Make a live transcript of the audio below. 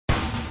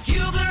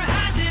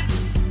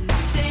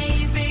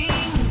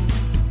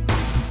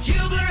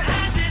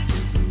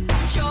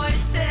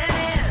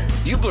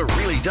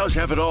does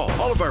have it all.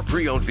 All of our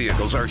pre-owned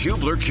vehicles are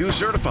Hubler Q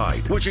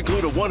certified, which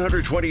include a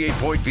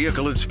 128-point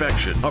vehicle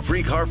inspection, a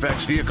free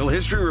Carfax vehicle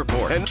history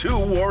report, and 2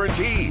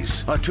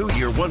 warranties. A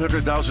 2-year,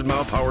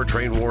 100,000-mile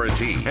powertrain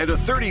warranty, and a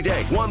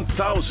 30-day,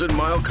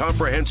 1,000-mile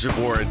comprehensive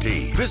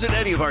warranty. Visit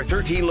any of our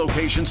 13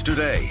 locations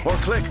today, or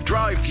click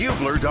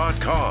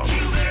drivehubler.com.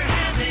 Hubler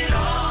has it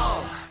all.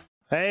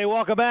 Hey,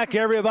 welcome back,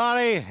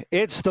 everybody.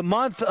 It's the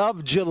month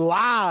of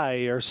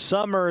July. Our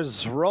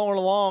summer's rolling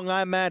along.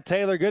 I'm Matt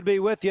Taylor. Good to be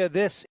with you.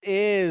 This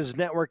is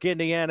Network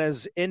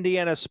Indiana's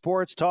Indiana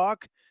Sports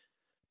Talk.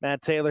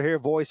 Matt Taylor here,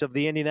 voice of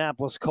the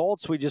Indianapolis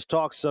Colts. We just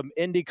talked some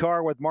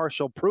IndyCar with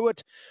Marshall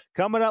Pruitt.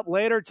 Coming up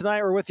later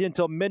tonight, we're with you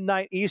until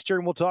midnight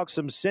Eastern. We'll talk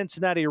some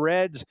Cincinnati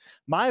Reds,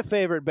 my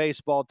favorite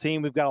baseball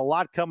team. We've got a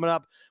lot coming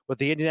up with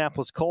the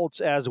Indianapolis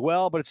Colts as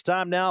well. But it's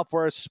time now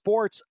for a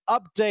sports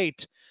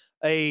update,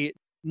 a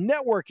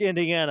Network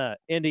Indiana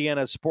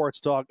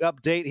Sports Talk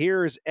update.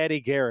 Here's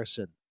Eddie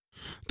Garrison.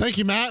 Thank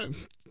you, Matt.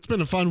 It's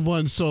been a fun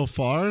one so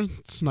far.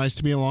 It's nice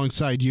to be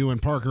alongside you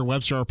and Parker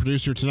Webster, our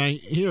producer,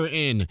 tonight here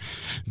in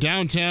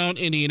downtown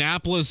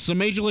Indianapolis. Some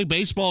Major League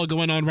Baseball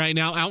going on right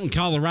now out in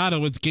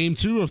Colorado. It's Game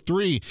 2 of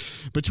 3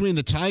 between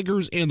the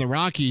Tigers and the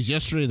Rockies.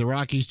 Yesterday, the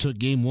Rockies took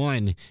Game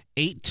 1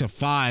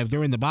 8-5.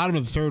 They're in the bottom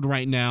of the third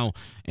right now,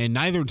 and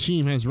neither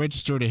team has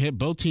registered a hit.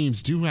 Both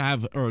teams do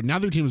have, or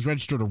neither team has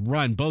registered a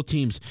run. Both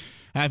teams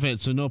have hit,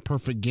 so no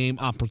perfect game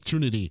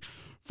opportunity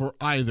for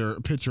either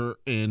pitcher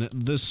in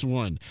this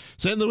one.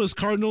 St. Louis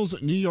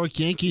Cardinals, New York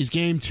Yankees,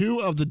 Game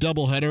 2 of the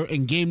doubleheader.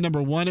 In Game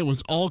number 1, it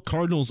was all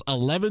Cardinals.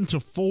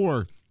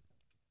 11-4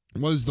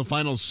 was the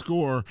final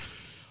score.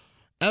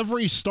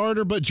 Every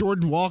starter but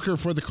Jordan Walker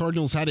for the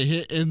Cardinals had a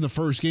hit in the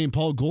first game.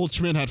 Paul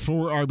Goldschmidt had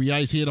 4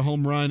 RBIs. He hit a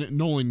home run.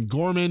 Nolan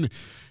Gorman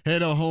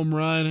hit a home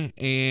run.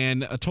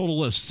 And a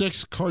total of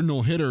 6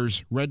 Cardinal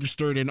hitters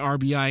registered an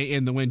RBI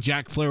in the win.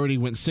 Jack Flaherty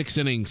went 6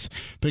 innings,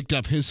 picked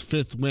up his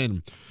 5th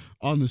win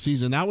on the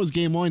season. That was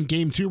Game 1.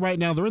 Game 2 right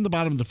now, they're in the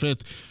bottom of the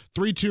 5th.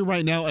 3-2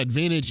 right now,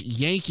 advantage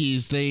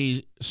Yankees.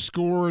 They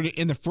scored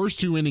in the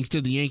first 2 innings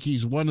to the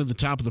Yankees, 1 at the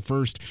top of the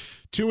first,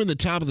 2 in the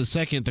top of the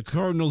second. The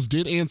Cardinals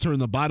did answer in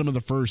the bottom of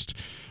the first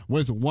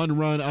with 1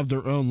 run of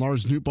their own.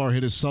 Lars Nootbaar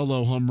hit his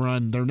solo home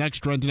run. Their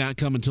next run did not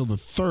come until the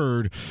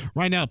 3rd.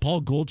 Right now,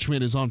 Paul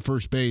Goldschmidt is on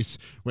first base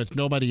with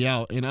nobody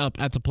out, and up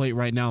at the plate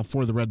right now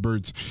for the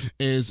Redbirds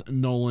is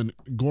Nolan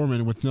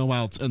Gorman with no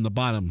outs in the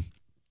bottom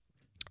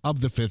of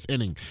the 5th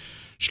inning.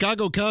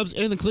 Chicago Cubs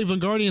and the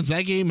Cleveland Guardians.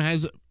 That game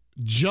has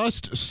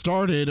just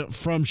started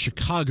from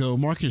Chicago.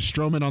 Marcus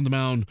Stroman on the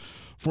mound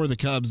for the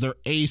Cubs, their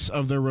ace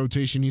of their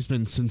rotation. He's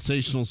been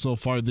sensational so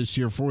far this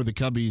year for the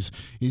Cubbies.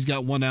 He's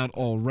got 1 out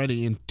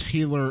already, and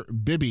Taylor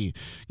Bibby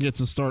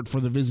gets a start for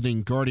the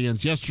visiting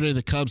Guardians. Yesterday,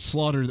 the Cubs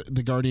slaughtered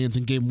the Guardians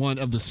in Game 1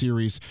 of the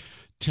series,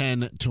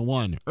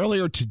 10-1.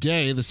 Earlier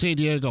today, the San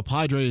Diego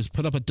Padres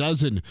put up a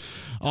dozen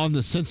on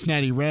the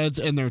Cincinnati Reds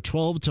in their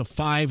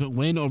 12-5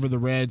 win over the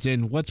Reds.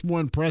 And what's more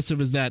impressive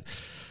is that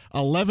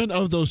 11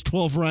 of those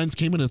 12 runs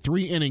came in a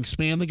 3-inning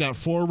span. They got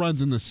 4 runs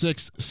in the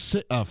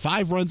 6th,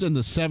 5 runs in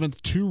the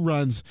 7th, 2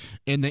 runs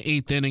in the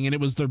 8th inning, and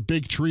it was their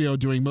big trio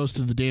doing most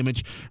of the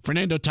damage.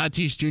 Fernando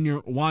Tatis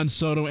Jr., Juan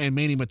Soto, and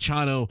Manny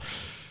Machado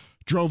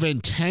drove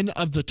in 10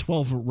 of the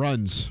 12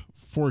 runs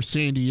for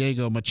San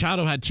Diego.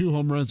 Machado had 2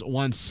 home runs.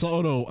 Juan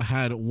Soto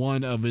had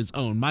 1 of his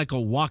own.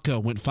 Michael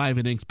Wacha went 5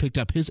 innings, picked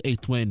up his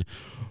 8th win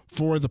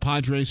for the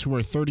Padres, who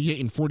are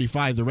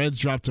 38-45. The Reds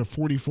dropped to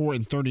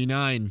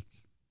 44-39.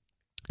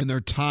 And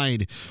they're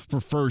tied for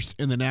first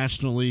in the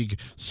National League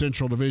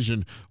Central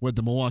Division with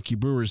the Milwaukee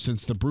Brewers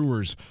since the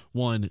Brewers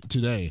won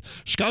today.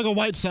 Chicago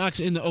White Sox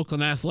in the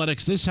Oakland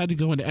Athletics. This had to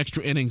go into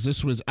extra innings.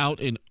 This was out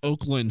in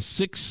Oakland.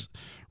 6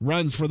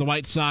 runs for the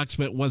White Sox,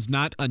 but was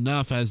not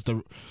enough as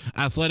the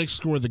Athletics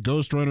scored the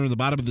ghost runner in the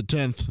bottom of the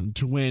 10th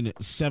to win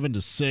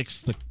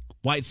 7-6. The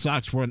White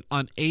Sox were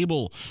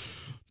unable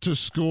to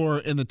score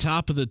in the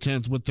top of the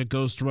 10th with the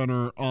ghost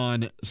runner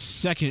on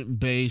second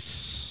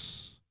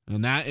base.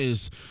 And that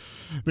is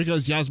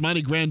because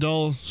Yasmani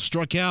Grandal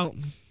struck out,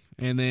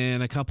 and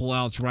then a couple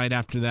outs right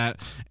after that.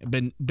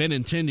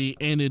 Benintendi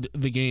ended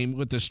the game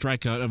with the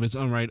strikeout of his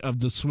own right of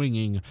the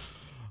swinging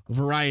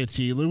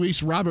variety.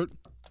 Luis Robert,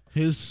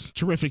 his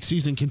terrific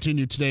season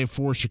continued today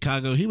for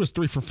Chicago. He was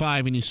 3 for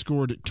 5, and he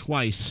scored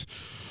twice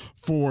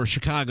for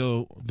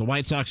Chicago. The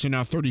White Sox are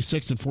now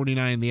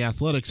 36-49. The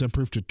Athletics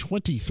improved to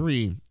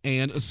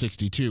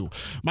 23-62.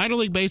 Minor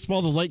League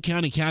Baseball, the Lake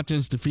County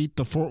Captains defeat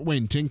the Fort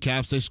Wayne Tin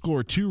Caps. They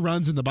scored 2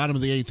 runs in the bottom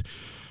of the 8th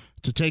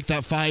to take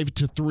that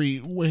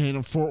 5-3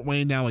 win. Fort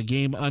Wayne now a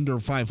game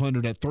under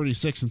 500 at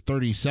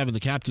 36-37. The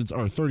Captains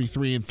are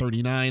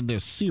 33-39.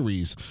 This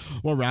series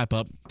will wrap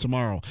up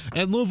tomorrow.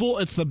 At Louisville,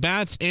 it's the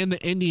Bats and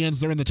the Indians.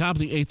 They're in the top of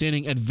the 8th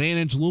inning.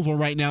 Advantage Louisville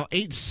right now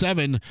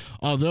 8-7,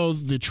 although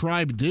the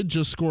Tribe did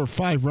just score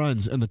 5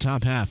 runs in the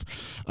top half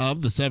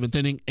of the 7th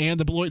inning. And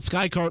the Beloit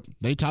Skycarp,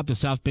 they topped the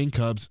South Bend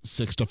Cubs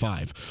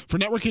 6-5. For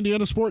Network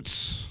Indiana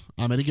Sports,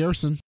 I'm Eddie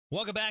Garrison.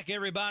 Welcome back,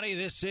 everybody.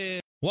 This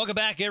is Welcome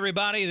back,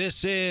 everybody.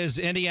 This is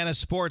Indiana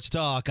Sports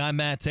Talk. I'm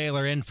Matt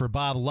Taylor in for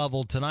Bob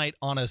Lovell tonight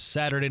on a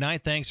Saturday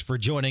night. Thanks for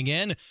joining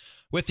in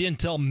with you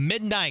until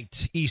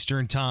midnight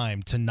Eastern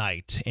time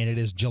tonight. And it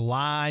is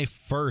July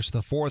 1st.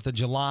 The 4th of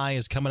July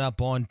is coming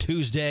up on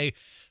Tuesday.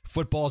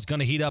 Football is going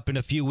to heat up in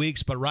a few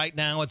weeks, but right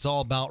now it's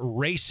all about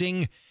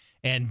racing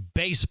and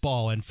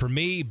baseball. And for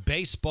me,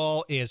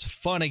 baseball is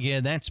fun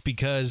again. That's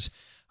because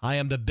I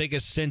am the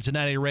biggest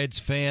Cincinnati Reds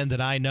fan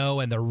that I know,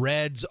 and the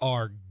Reds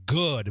are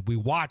good. We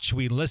watch,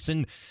 we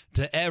listen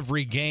to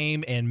every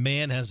game, and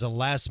man, has the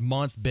last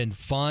month been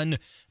fun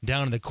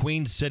down in the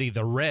Queen City.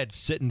 The Reds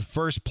sit in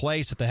first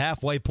place at the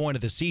halfway point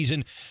of the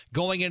season.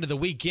 Going into the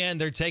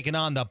weekend, they're taking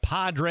on the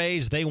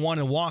Padres. They won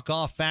in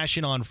walk-off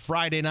fashion on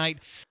Friday night.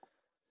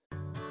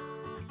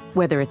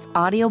 Whether it's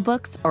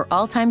audiobooks or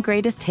all-time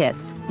greatest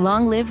hits,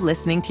 long live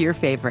listening to your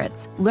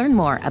favorites. Learn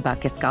more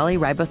about Kisqali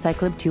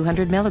Ribociclib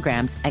 200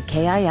 milligrams at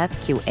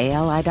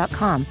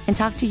KISQALI.com and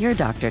talk to your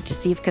doctor to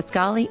see if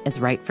Kisqali is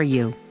right for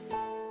you.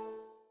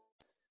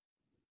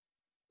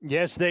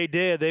 Yes, they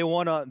did. They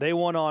won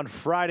on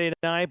Friday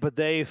night, but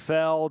they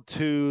fell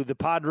to the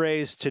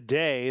Padres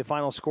today.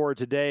 Final score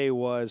today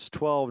was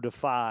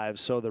 12-5.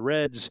 So the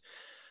Reds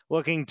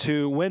looking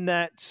to win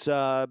that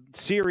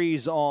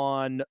series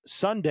on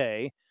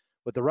Sunday,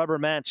 with the rubber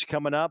match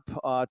coming up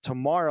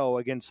tomorrow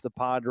against the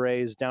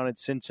Padres down in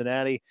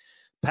Cincinnati.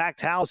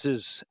 Packed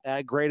houses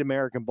at Great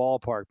American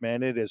Ballpark,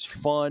 man. It is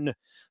fun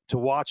to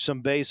watch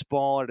some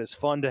baseball. It is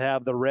fun to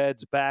have the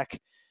Reds back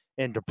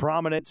into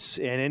prominence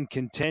and in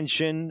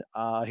contention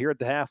here at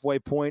the halfway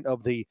point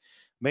of the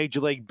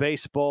Major League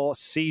Baseball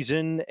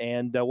season.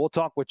 And we'll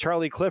talk with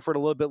Charlie Clifford a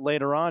little bit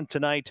later on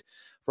tonight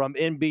from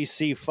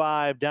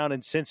NBC5 down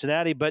in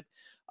Cincinnati. But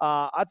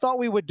I thought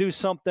we would do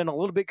something a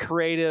little bit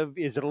creative.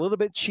 Is it a little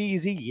bit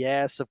cheesy?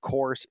 Yes, of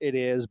course it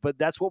is. But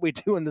that's what we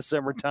do in the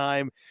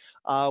summertime.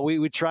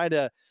 We try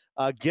to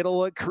get a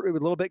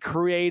little bit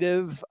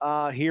creative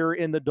here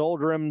in the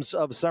doldrums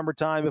of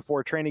summertime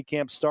before training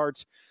camp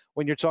starts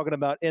when you're talking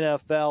about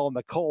NFL and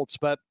the Colts.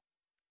 But,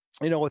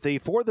 you know, with the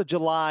 4th of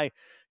July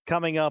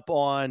coming up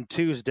on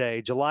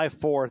Tuesday, July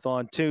 4th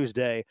on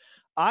Tuesday,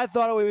 I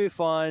thought it would be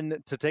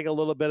fun to take a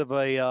little bit of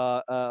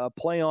a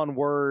play on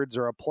words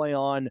or a play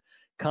on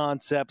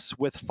concepts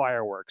with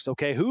fireworks.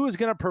 Okay, who is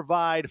going to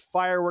provide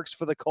fireworks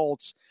for the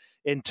Colts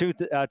in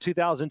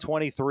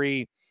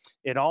 2023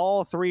 in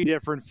all three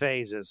different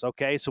phases?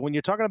 Okay, so when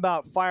you're talking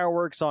about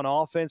fireworks on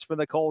offense for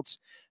the Colts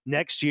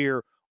next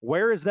year,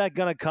 where is that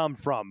going to come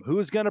from?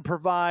 Who's going to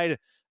provide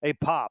a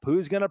pop?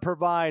 Who's going to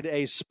provide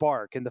a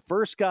spark? And the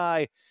first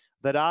guy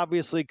that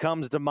obviously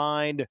comes to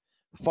mind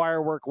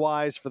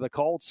firework-wise for the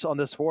Colts on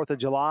this 4th of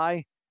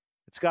July,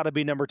 it's got to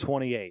be number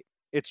 28.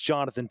 It's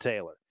Jonathan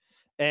Taylor.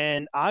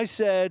 And I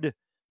said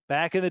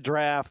back in the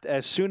draft,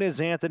 as soon as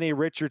Anthony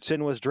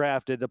Richardson was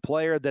drafted, the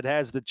player that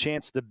has the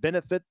chance to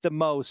benefit the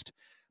most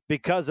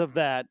because of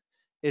that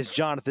is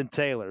Jonathan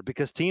Taylor,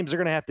 because teams are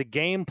going to have to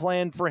game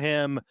plan for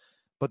him,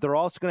 but they're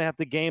also going to have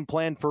to game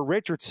plan for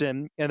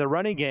Richardson in the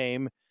running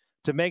game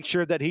to make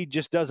sure that he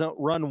just doesn't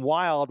run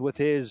wild with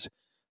his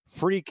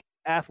freak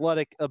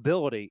athletic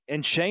ability.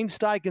 And Shane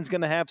Steichen's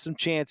going to have some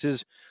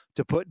chances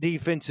to put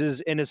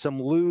defenses into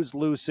some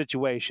lose-lose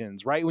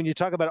situations, right? When you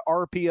talk about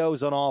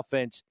RPOs on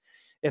offense,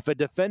 if a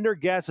defender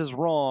guesses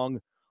wrong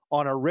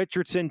on a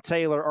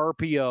Richardson-Taylor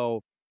RPO,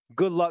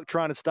 good luck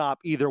trying to stop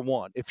either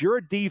one. If you're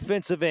a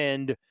defensive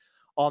end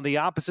on the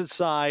opposite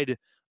side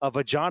of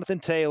a Jonathan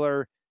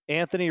Taylor,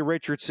 Anthony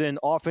Richardson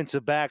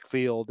offensive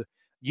backfield,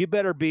 you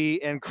better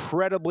be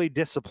incredibly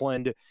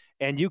disciplined,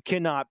 and you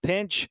cannot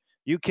pinch,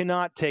 you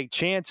cannot take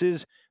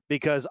chances,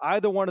 because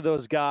either one of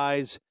those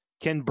guys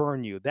can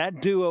burn you. That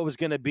duo is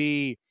going to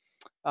be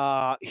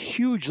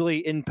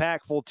hugely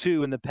impactful,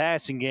 too, in the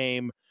passing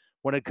game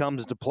when it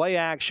comes to play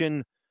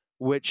action,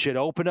 which should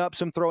open up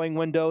some throwing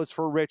windows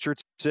for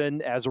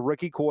Richardson as a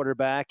rookie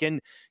quarterback. And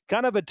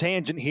kind of a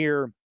tangent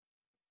here,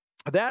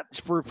 that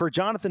for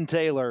Jonathan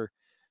Taylor,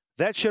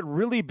 that should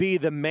really be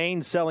the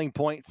main selling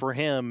point for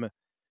him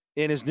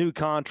in his new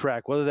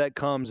contract, whether that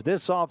comes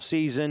this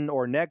offseason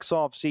or next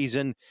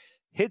offseason.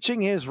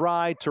 Hitching his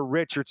ride to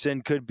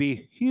Richardson could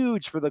be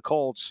huge for the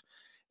Colts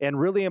and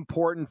really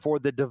important for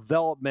the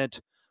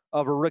development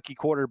of a rookie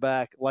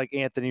quarterback like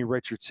Anthony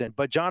Richardson.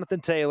 But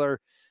Jonathan Taylor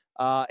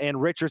and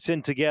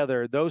Richardson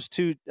together, those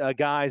two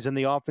guys in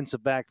the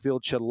offensive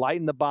backfield should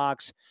lighten the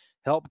box,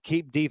 help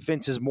keep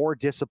defenses more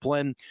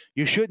disciplined.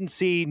 You shouldn't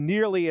see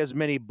nearly as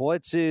many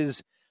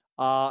blitzes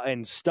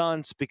and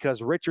stunts,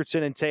 because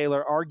Richardson and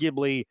Taylor,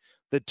 arguably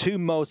the two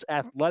most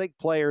athletic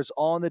players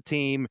on the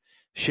team,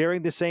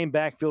 sharing the same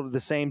backfield at the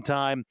same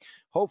time.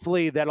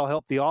 Hopefully that'll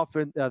help the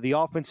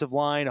offensive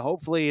line.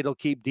 Hopefully it'll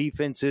keep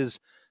defenses,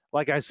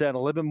 like I said, a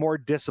little bit more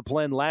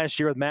disciplined. Last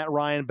year with Matt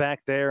Ryan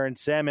back there and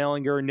Sam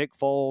Ehlinger, Nick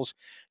Foles,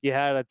 you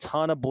had a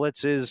ton of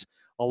blitzes,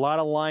 a lot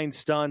of line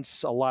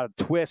stunts, a lot of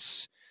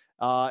twists,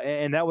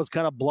 and that was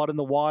kind of blood in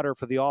the water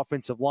for the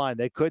offensive line.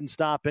 They couldn't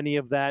stop any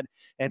of that,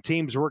 and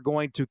teams were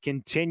going to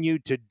continue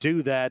to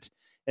do that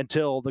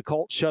until the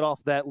Colts shut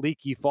off that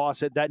leaky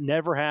faucet. That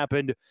never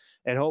happened,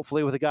 and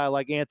hopefully with a guy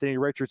like Anthony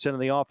Richardson in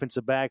the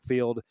offensive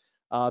backfield,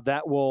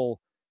 that will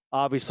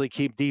obviously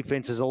keep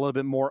defenses a little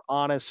bit more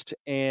honest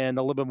and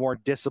a little bit more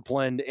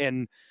disciplined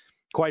and,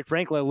 quite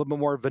frankly, a little bit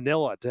more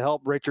vanilla to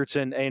help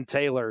Richardson and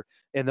Taylor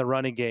in the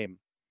running game.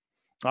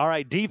 All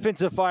right,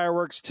 defensive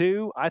fireworks,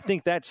 too. I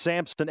think that's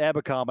Samson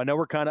Ebicom. I know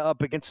we're kind of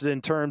up against it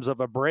in terms of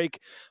a break,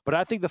 but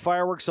I think the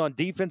fireworks on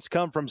defense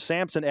come from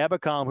Samson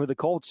Ebicom, who the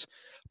Colts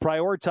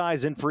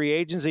prioritize in free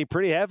agency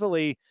pretty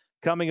heavily,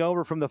 coming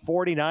over from the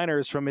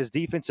 49ers from his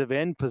defensive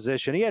end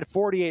position. He had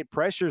 48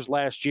 pressures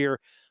last year.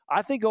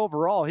 I think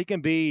overall he can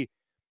be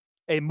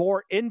a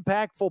more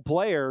impactful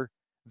player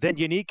than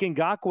Yannick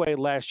Ngakoue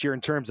last year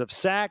in terms of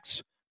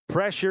sacks,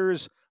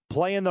 pressures,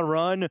 playing the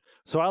run.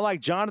 So I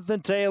like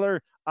Jonathan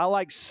Taylor. I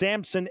like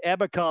Samson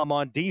Ebicom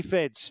on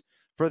defense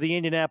for the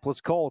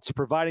Indianapolis Colts,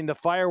 providing the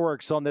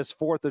fireworks on this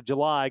 4th of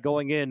July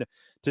going into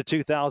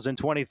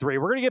 2023.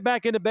 We're going to get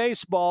back into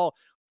baseball.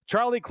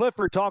 Charlie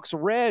Clifford talks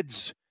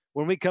Reds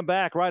when we come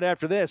back right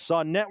after this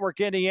on Network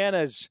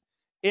Indiana's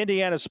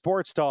Indiana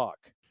Sports Talk.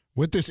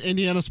 With this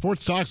Indiana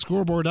Sports Talk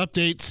scoreboard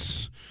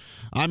updates,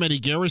 I'm Eddie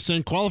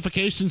Garrison.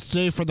 Qualifications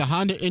today for the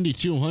Honda Indy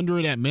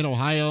 200 at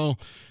Mid-Ohio.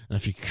 And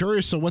if you're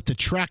curious of what the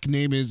track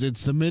name is,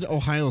 it's the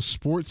Mid-Ohio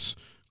Sports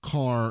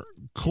Car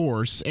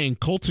Course. And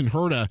Colton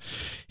Herta,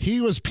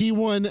 he was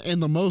P1 in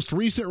the most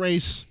recent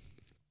race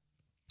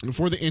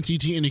for the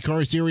NTT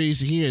IndyCar Series.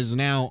 He is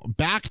now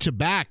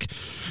back-to-back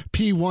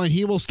P1.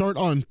 He will start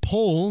on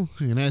pole.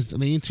 And as the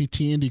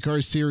NTT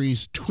IndyCar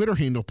Series Twitter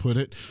handle put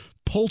it,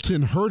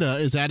 Colton Herta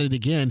is at it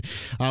again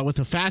with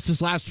the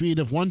fastest lap speed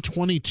of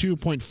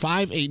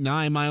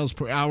 122.589 miles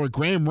per hour.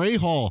 Graham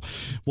Rahal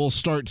will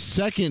start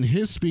second.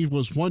 His speed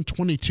was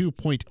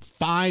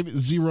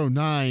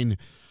 122.509.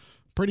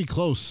 Pretty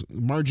close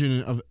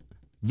margin of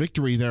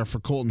victory there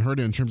for Colton Herta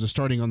in terms of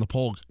starting on the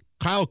pole.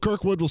 Kyle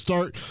Kirkwood will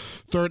start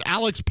third.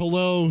 Alex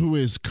Palou, who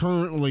is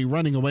currently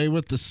running away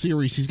with the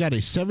series, he's got a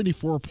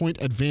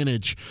 74-point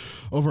advantage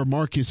over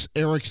Marcus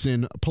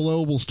Ericsson.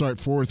 Palou will start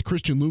fourth.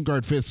 Christian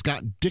Lundgaard fifth.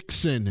 Scott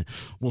Dixon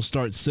will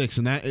start sixth.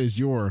 And that is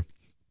your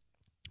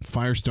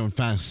Firestone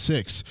Fast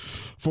 6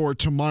 for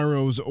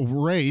tomorrow's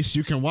race.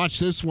 You can watch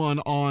this one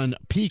on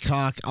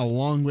Peacock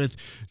along with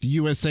the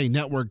USA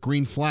Network.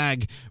 Green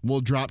Flag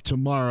will drop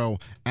tomorrow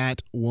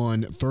at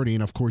 1:30.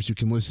 And, of course, you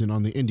can listen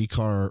on the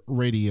IndyCar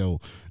Radio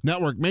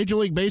Network. Major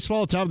League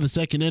Baseball, top of the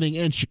second inning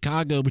in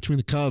Chicago between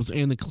the Cubs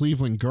and the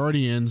Cleveland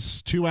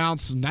Guardians. 2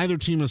 outs. Neither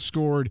team has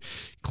scored.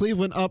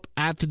 Cleveland up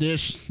at the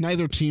dish.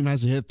 Neither team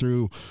has a hit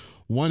through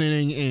 1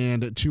 inning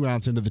and 2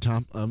 outs into the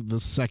top of the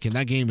second.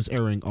 That game is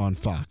airing on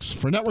Fox.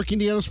 For Network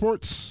Indiana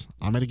Sports,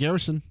 I'm Eddie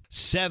Garrison.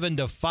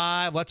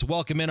 7-5. Let's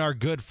welcome in our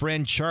good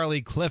friend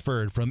Charlie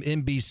Clifford from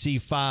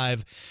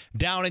NBC5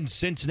 down in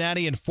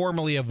Cincinnati and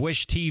formerly of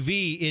Wish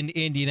TV in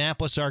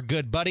Indianapolis, our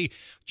good buddy.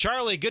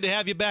 Charlie, good to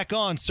have you back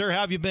on, sir. How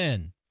have you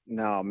been?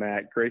 No,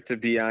 Matt, great to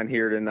be on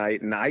here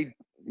tonight. And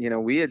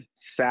we had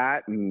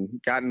sat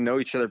and gotten to know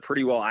each other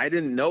pretty well. I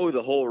didn't know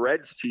the whole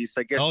Reds piece.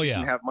 I guess we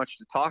didn't have much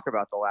to talk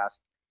about the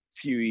last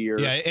few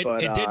years. Yeah,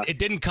 it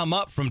didn't come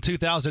up from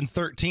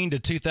 2013 to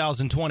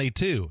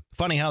 2022.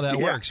 Funny how that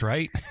works,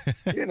 right?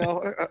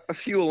 A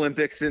few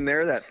Olympics in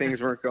there that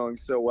things weren't going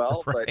so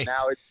well, right. But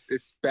now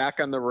it's back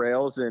on the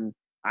rails, and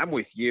I'm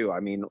with you. I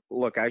mean,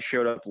 look, I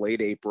showed up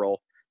late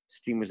April. This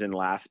team was in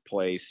last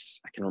place.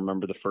 I can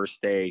remember the first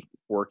day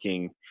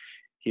working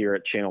here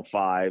at Channel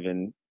 5,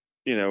 and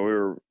we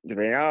were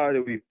debating,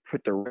 do we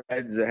put the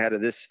Reds ahead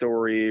of this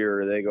story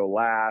or do they go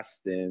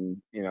last?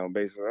 And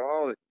basically,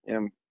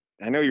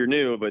 I know you're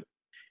new, but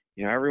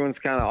everyone's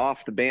kind of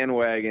off the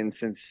bandwagon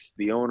since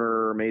the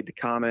owner made the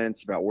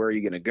comments about where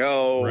you're going to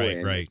go,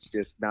 and it's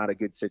just not a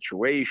good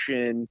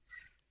situation.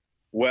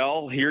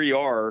 Well, here you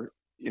are,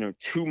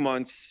 2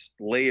 months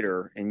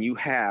later, and you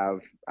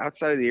have,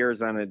 outside of the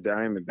Arizona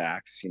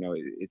Diamondbacks,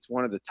 it's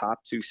one of the top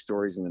 2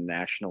 stories in the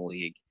National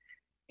League,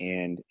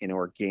 and an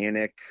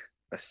organic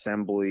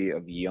assembly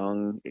of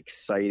young,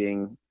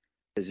 exciting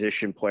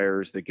position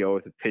players that go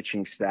with a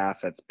pitching staff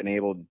that's been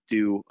able to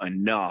do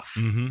enough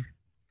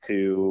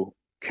to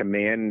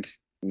command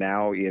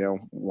now,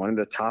 one of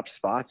the top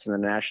spots in the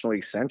National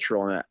League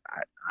Central. And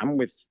I'm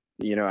with,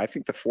 I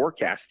think the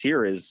forecast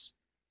here is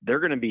they're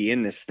going to be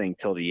in this thing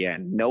till the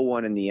end. No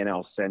one in the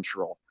NL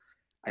Central,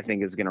 I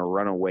think, is going to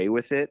run away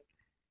with it.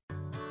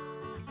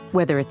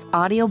 Whether it's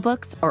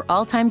audiobooks or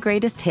all-time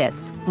greatest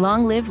hits,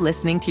 long live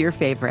listening to your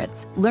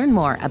favorites. Learn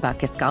more about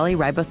Kisqali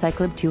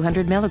Ribociclib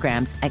 200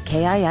 milligrams at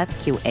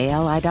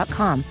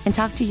KISQALI.com and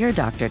talk to your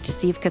doctor to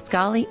see if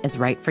Kisqali is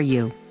right for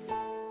you.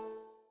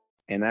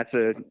 And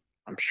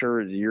I'm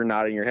sure you're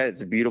nodding your head.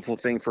 It's a beautiful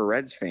thing for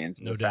Reds fans.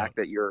 No the doubt. Fact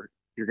that you're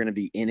going to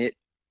be in it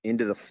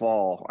into the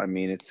fall. I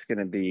mean, it's going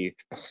to be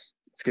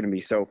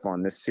so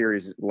fun. This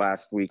series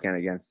last weekend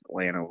against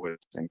Atlanta was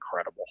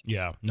incredible.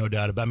 Yeah, no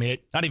doubt about it. I mean,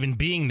 not even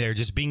being there,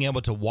 just being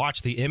able to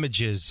watch the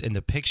images and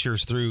the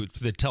pictures through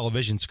the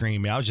television screen. I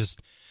mean, I was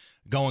just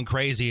going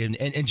crazy,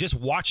 and just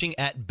watching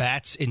at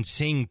bats and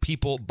seeing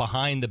people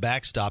behind the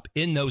backstop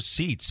in those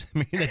seats. I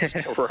mean, it's,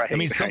 right, I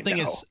mean, something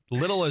I know. as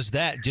little as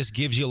that just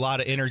gives you a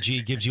lot of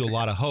energy, gives you a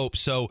lot of hope.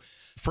 So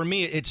for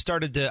me,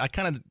 I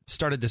kind of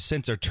started to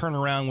sense a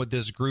turnaround with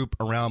this group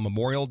around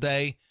Memorial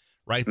Day,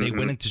 right? They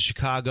went into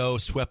Chicago,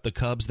 swept the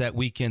Cubs that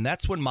weekend.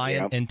 That's when my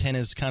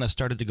antennas kind of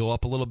started to go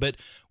up a little bit.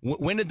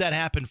 When did that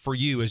happen for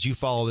you as you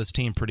follow this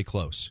team pretty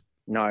close?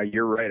 No,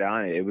 you're right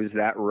on it. It was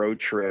that road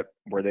trip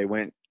where they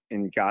went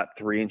and got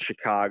 3 in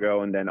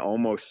Chicago and then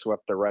almost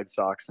swept the Red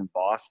Sox in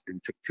Boston,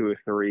 took 2 or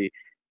 3.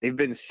 They've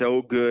been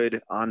so good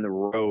on the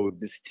road.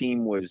 This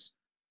team was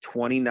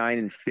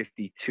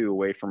 29-52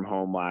 away from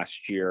home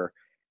last year.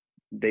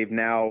 They've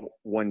now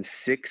won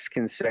 6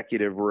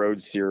 consecutive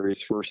road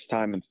series, first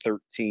time in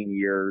 13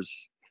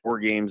 years, 4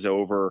 games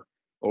overall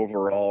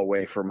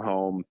away from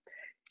home.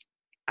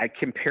 I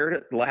compared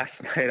it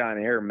last night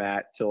on air,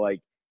 Matt, to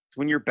like, it's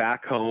when you're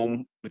back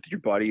home with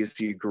your buddies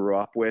you grew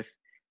up with.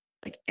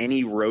 Like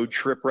any road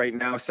trip right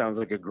now sounds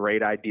like a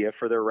great idea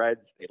for the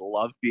Reds. They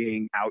love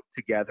being out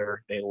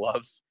together. They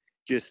love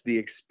just the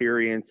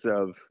experience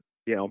of,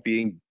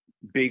 being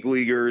big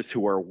leaguers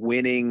who are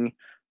winning,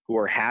 who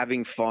are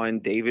having fun.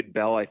 David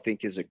Bell, I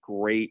think, is a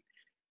great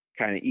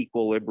kind of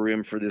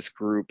equilibrium for this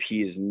group.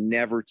 He is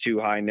never too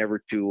high,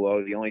 never too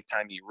low. The only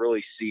time you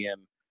really see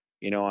him,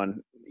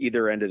 on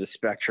either end of the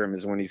spectrum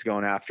is when he's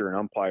going after an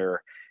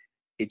umpire.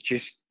 It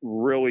just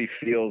really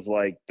feels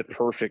like the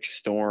perfect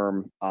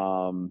storm.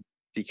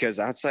 Because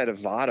outside of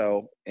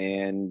Votto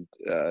and,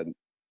 I'm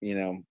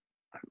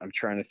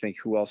trying to think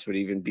who else would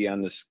even be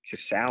on this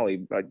Casale,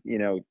 but,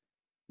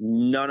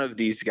 none of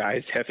these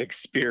guys have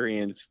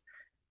experienced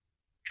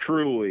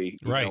truly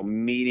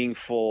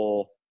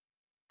meaningful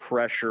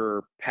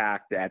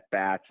pressure-packed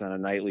at-bats on a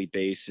nightly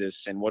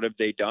basis. And what have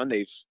they done?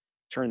 They've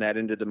turned that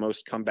into the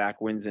most comeback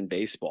wins in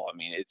baseball. I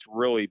mean, it's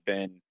really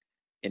been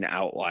an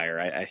outlier.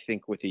 I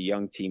think with a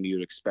young team, you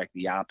would expect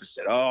the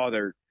opposite. Oh,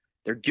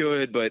 they're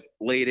good, but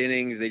late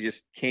innings, they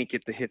just can't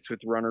get the hits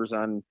with runners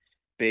on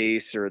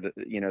base, or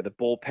the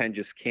bullpen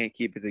just can't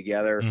keep it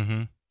together.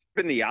 It's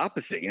been the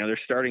opposite. Their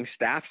starting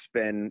staff's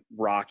been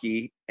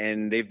rocky,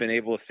 and they've been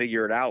able to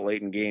figure it out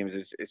late in games.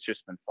 It's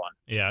just been fun.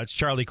 Yeah, it's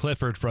Charlie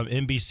Clifford from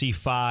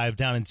NBC5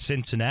 down in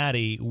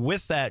Cincinnati.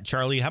 With that,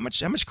 Charlie, how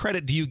much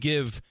credit do you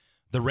give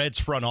the Reds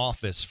front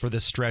office for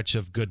this stretch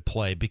of good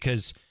play?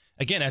 Because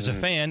again, as a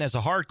fan, as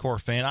a hardcore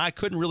fan, I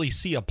couldn't really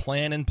see a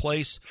plan in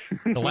place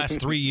the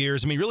last 3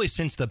 years. I mean, really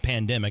since the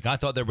pandemic. I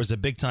thought there was a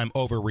big-time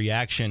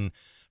overreaction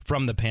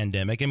from the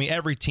pandemic. I mean,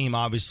 every team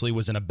obviously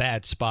was in a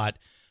bad spot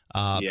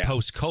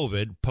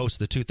post-COVID, post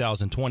the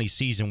 2020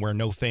 season where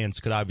no fans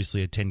could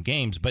obviously attend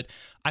games. But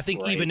I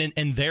think even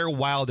in their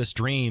wildest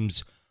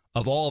dreams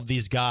of all of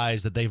these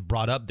guys that they've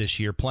brought up this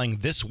year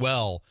playing this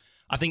well,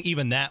 I think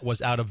even that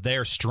was out of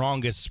their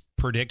strongest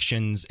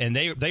predictions, and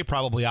they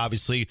probably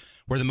obviously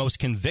were the most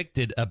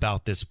convicted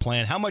about this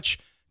plan. How much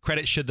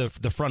credit should the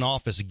front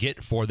office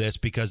get for this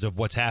because of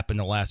what's happened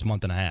the last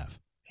month and a half?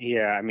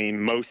 Yeah, I mean,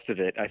 most of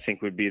it, I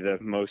think, would be the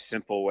most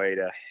simple way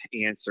to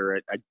answer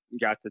it. I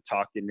got to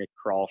talk to Nick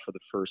Kroll for the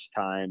first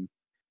time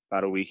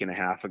about a week and a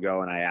half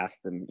ago, and I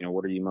asked him,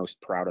 what are you most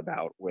proud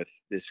about with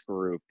this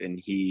group? And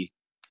he,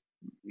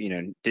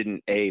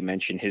 didn't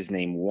mention his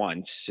name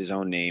once, his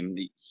own name.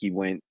 He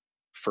went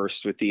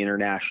first with the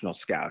international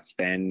scouts,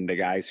 then the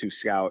guys who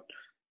scout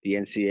the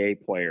NCAA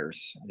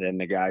players, then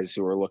the guys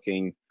who are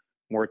looking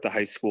more at the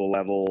high school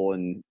level,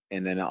 and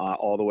then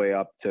all the way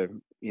up to,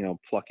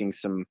 plucking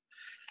some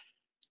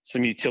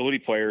utility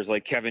players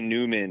like Kevin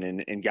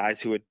Newman and guys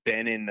who had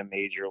been in the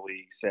major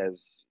leagues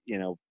as,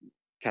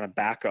 kind of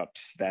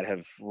backups that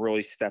have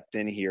really stepped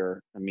in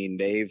here. I mean,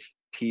 they've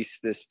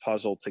pieced this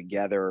puzzle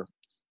together.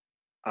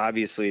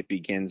 Obviously, it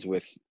begins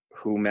with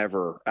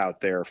whomever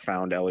out there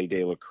found Ellie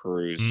De La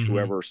Cruz,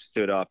 whoever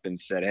stood up and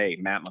said, hey,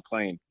 Matt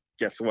McClain,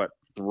 guess what?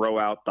 Throw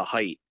out the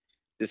height.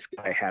 This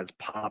guy has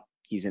pop.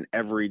 He's an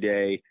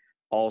everyday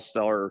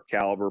all-star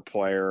caliber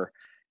player.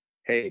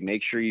 Hey,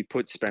 make sure you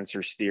put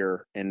Spencer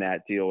Steer in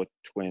that deal with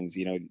Twins.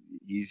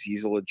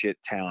 He's a legit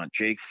talent.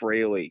 Jake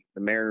Fraley,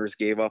 the Mariners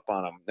gave up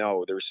on him.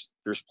 No, there's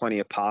plenty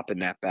of pop in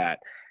that bat.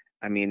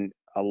 I mean,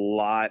 a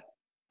lot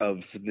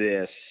of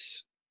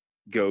this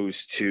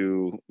goes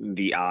to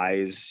the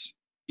eyes.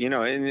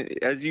 And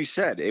as you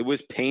said, it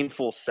was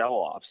painful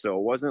sell-off. So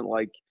it wasn't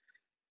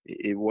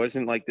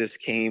like this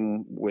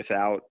came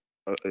without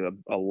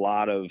a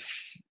lot of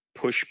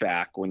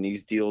pushback when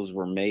these deals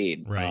were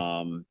made.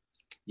 Right.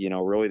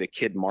 Really the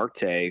kid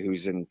Marte,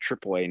 who's in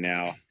AAA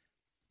now,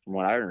 from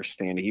what I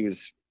understand, he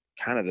was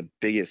kind of the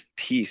biggest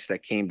piece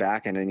that came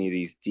back in any of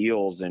these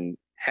deals. And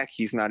heck,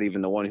 he's not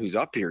even the one who's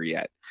up here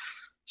yet.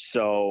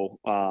 So,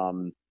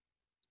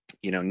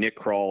 Nick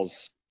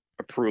Kroll's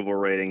approval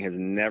rating has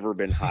never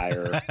been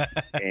higher.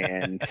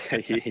 And,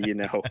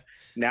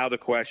 now the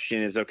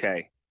question is,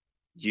 okay,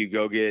 do you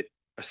go get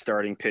a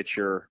starting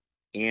pitcher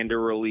and a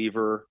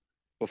reliever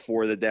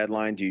before the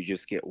deadline? Do you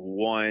just get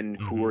one?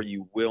 Who are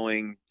you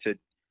willing to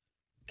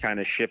kind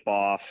of ship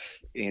off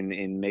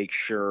and make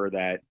sure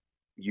that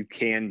you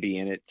can be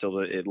in it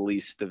till at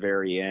least the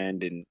very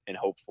end, and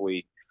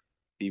hopefully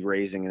be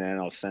raising an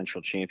NL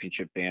Central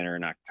championship banner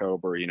in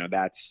October.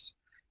 That's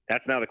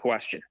now the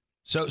question.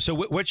 So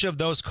which of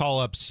those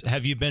call-ups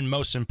have you been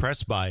most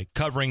impressed by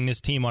covering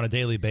this team on a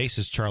daily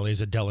basis, Charlie?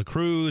 Is it Dela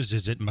Cruz?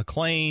 Is it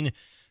McLean?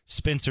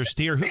 Spencer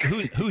Steer?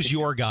 Who's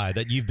your guy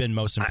that you've been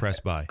most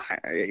impressed by?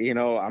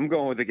 I'm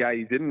going with the guy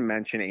you didn't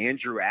mention,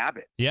 Andrew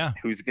Abbott. Yeah.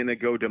 Who's going to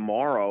go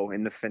tomorrow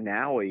in the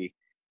finale.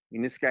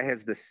 This guy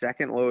has the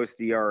second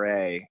lowest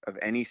ERA of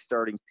any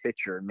starting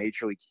pitcher in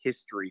Major League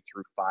history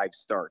through 5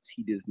 starts.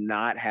 He does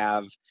not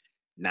have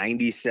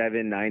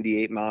 97,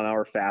 98 mile an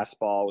hour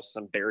fastball with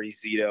some Barry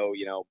Zito,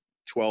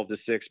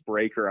 12-6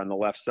 breaker on the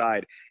left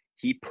side.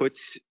 He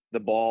puts the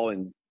ball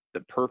in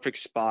the perfect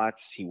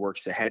spots. He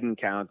works ahead and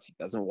counts. He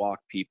doesn't walk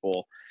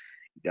people.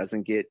 He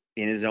doesn't get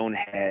in his own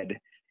head.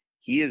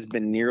 He has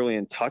been nearly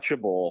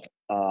untouchable,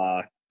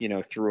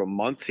 through a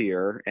month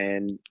here.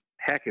 And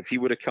heck, if he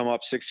would have come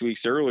up 6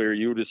 weeks earlier,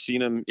 you would have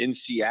seen him in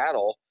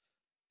Seattle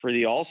for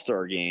the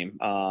All-Star game.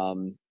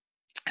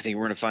 I think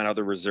we're going to find out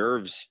the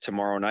reserves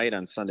tomorrow night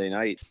on Sunday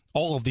night.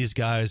 All of these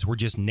guys were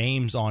just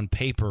names on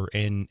paper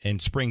in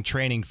spring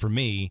training for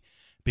me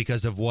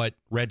because of what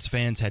Reds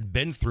fans had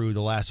been through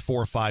the last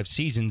 4 or 5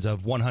 seasons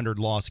of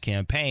 100-loss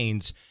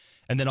campaigns.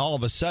 And then all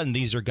of a sudden,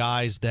 these are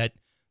guys that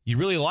you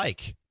really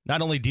like.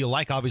 Not only do you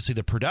like, obviously,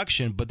 the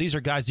production, but these are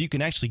guys you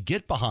can actually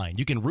get behind.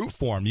 You can root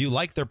for them. You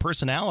like their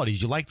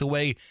personalities. You like the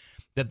way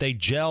that they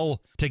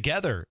gel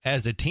together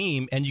as a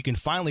team. And you can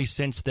finally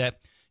sense that,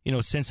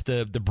 since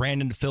the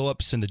Brandon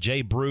Phillips and the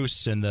Jay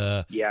Bruce and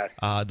the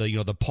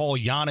Paul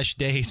Giannis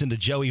days and the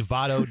Joey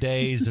Votto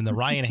days and the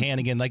Ryan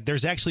Hannigan, like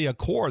there's actually a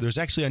core, there's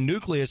actually a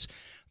nucleus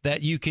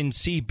that you can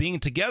see being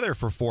together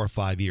for 4 or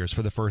 5 years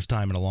for the first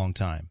time in a long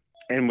time.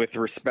 And with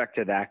respect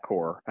to that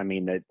core, I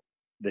mean that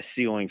the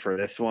ceiling for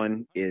this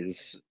one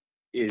is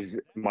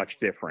much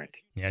different.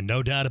 Yeah,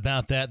 no doubt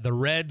about that. The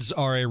Reds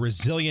are a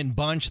resilient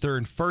bunch. They're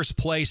in first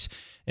place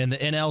in the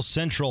NL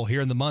Central here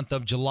in the month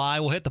of July.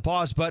 We'll hit the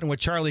pause button with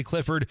Charlie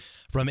Clifford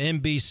from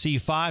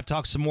NBC5.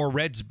 Talk some more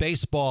Reds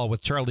baseball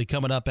with Charlie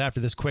coming up after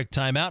this quick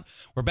timeout.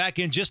 We're back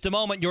in just a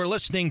moment. You're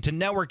listening to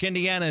Network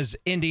Indiana's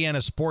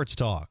Indiana Sports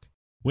Talk.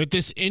 With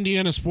this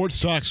Indiana Sports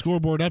Talk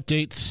scoreboard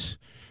updates,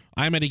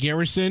 I'm Eddie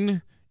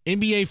Garrison.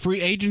 NBA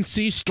free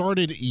agency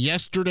started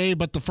yesterday,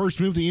 but the first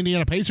move the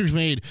Indiana Pacers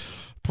made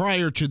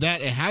prior to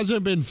that, it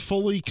hasn't been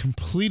fully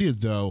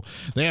completed, though.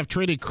 They have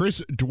traded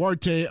Chris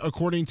Duarte,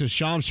 according to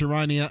Shams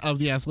Charania of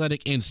The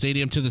Athletic and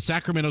Stadium, to the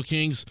Sacramento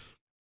Kings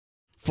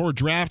for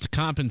draft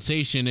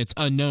compensation. It's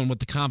unknown what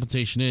the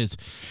compensation is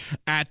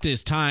at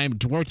this time.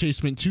 Duarte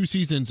spent 2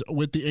 seasons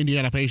with the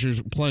Indiana Pacers,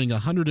 playing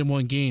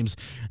 101 games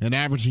and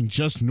averaging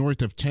just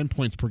north of 10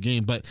 points per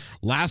game. But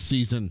last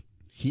season,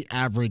 he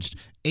averaged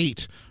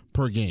 8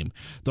 per game.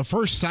 The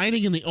first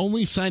signing and the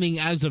only signing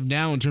as of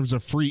now in terms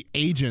of free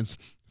agents.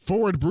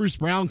 Forward Bruce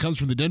Brown comes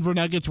from the Denver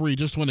Nuggets, where he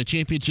just won a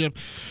championship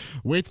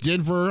with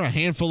Denver a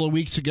handful of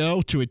weeks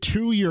ago, to a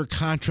 2-year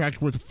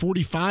contract worth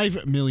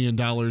 $45 million.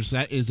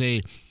 That is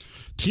a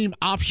team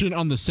option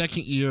on the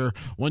second year.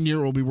 1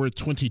 year will be worth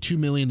 $22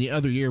 million. The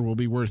other year will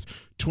be worth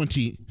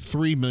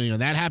 $23 million.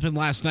 That happened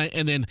last night.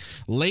 And then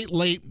late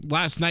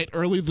last night,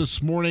 early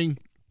this morning,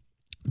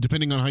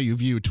 depending on how you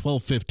view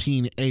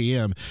 12:15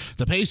 a.m.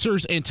 The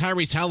Pacers and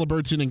Tyrese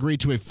Halliburton agreed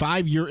to a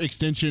 5-year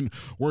extension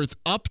worth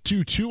up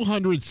to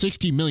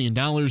 $260 million.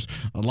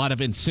 A lot of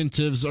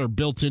incentives are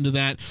built into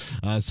that,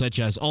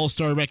 such as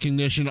All-Star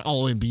recognition,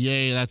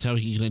 All-NBA. That's how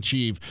he can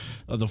achieve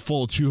the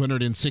full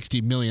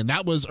 $260 million.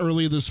 That was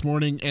early this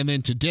morning. And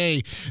then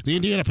today, the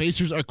Indiana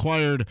Pacers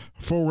acquired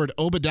forward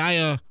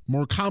Obadiah,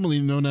 more commonly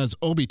known as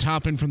Obi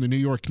Toppin, from the New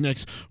York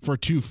Knicks for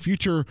 2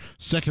 future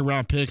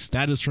second-round picks.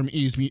 That is from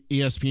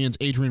ESPN's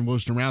Adrian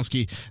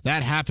Wojnarowski.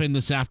 That happened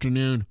this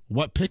afternoon.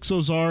 What picks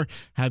those are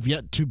have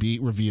yet to be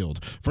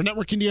revealed. For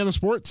Network Indiana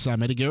Sports,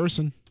 I'm Eddie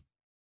Garrison.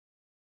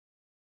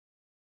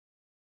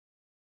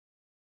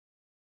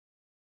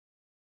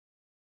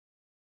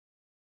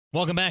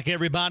 Welcome back,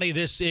 everybody.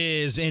 This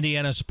is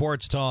Indiana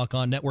Sports Talk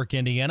on Network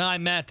Indiana.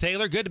 I'm Matt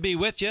Taylor. Good to be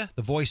with you.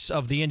 The voice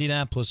of the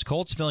Indianapolis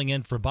Colts, filling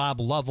in for Bob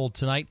Lovell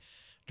tonight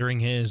during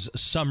his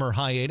summer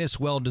hiatus,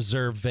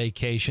 well-deserved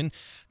vacation.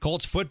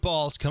 Colts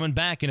football is coming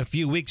back in a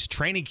few weeks.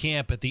 Training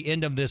camp at the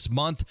end of this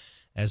month,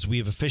 as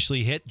we've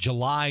officially hit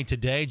July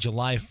today,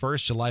 July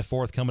 1st, July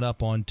 4th coming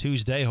up on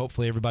Tuesday.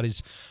 Hopefully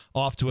everybody's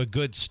off to a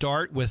good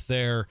start with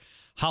their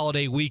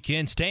holiday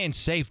weekend. Staying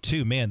safe,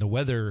 too. Man, the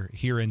weather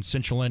here in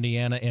central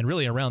Indiana and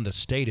really around the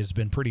state has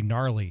been pretty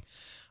gnarly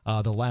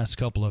the last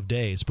couple of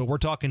days. But we're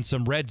talking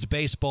some Reds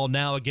baseball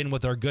now, again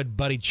with our good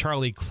buddy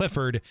Charlie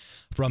Clifford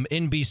from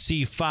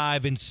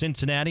NBC5 in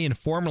Cincinnati and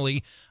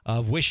formerly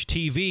of Wish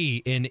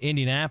TV in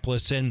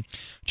Indianapolis. And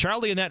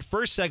Charlie, in that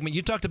first segment,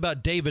 you talked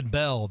about David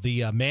Bell,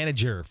 the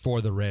manager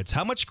for the Reds.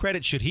 How much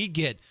credit should he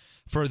get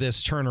for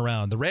this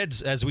turnaround? The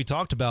Reds, as we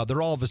talked about,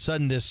 they're all of a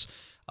sudden this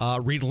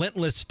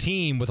relentless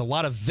team with a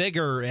lot of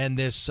vigor and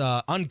this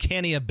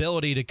uncanny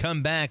ability to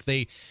come back.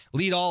 They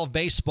lead all of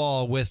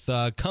baseball with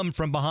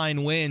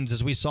come-from-behind wins,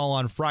 as we saw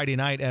on Friday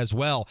night as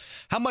well.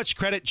 How much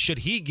credit should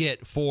he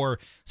get for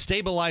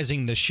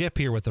stabilizing the ship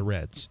here with the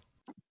Reds?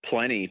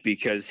 Plenty,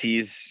 because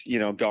he's,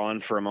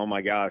 gone from, oh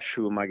my gosh,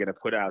 who am I going to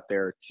put out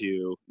there,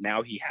 to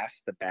now he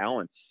has to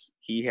balance.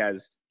 He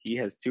has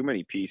too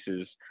many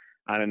pieces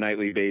on a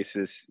nightly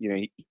basis.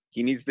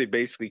 He needs to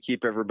basically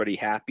keep everybody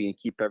happy and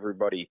keep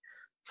everybody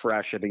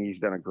fresh. I think he's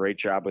done a great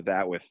job with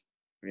that, with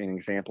an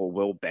example,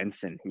 Will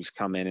Benson, who's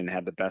come in and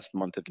had the best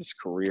month of his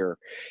career.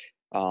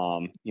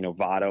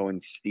 Votto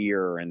and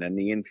Steer, and then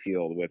the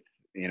infield with,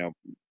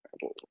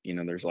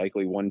 there's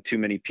likely one too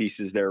many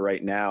pieces there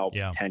right now,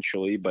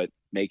 potentially, but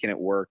making it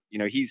work.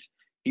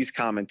 He's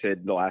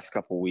commented the last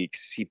couple of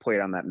weeks. He played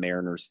on that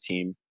Mariners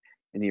team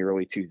in the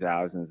early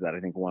 2000s that I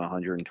think won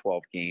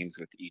 112 games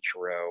with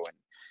Ichiro and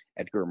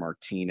Edgar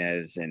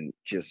Martinez, and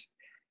just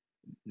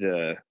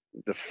the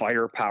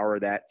firepower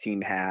that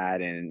team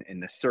had, and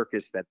the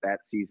circus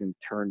that season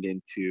turned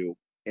into.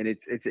 And it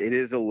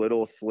is a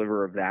little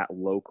sliver of that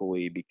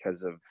locally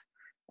because of,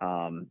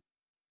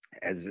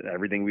 as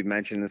everything we've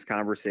mentioned in this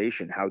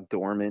conversation, how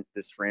dormant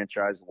this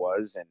franchise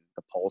was and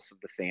the pulse of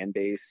the fan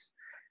base.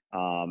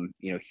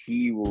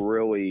 He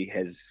really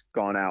has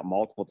gone out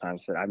multiple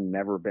times, said, I've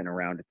never been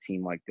around a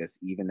team like this,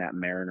 even that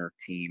Mariner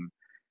team,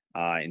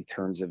 in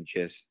terms of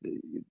just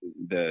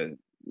the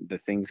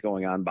things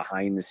going on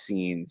behind the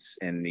scenes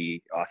and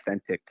the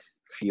authentic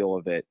feel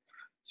of it.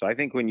 So I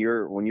think when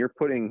you're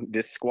putting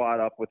this squad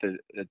up with a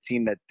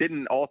team that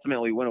didn't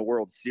ultimately win a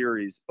World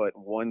Series, but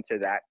won to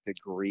that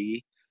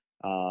degree,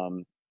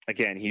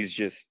 again,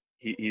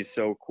 he's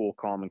so cool,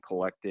 calm, and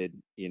collected.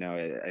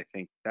 I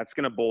think that's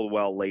going to bode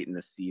well late in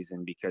the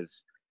season,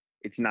 because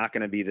it's not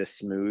going to be this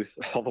smooth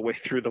all the way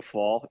through the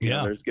fall.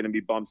 There's going to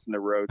be bumps in the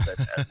road.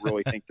 I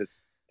really think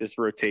this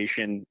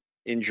rotation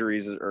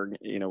injuries are,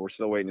 we're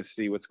still waiting to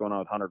see what's going on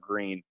with Hunter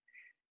Green.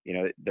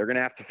 They're going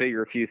to have to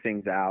figure a few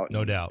things out.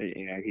 No doubt.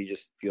 He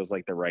just feels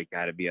like the right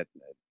guy to be at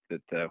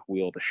the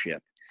wheel of the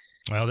ship.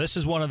 Well,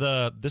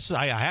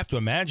 I have to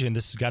imagine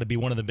this has got to be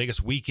one of the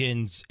biggest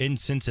weekends in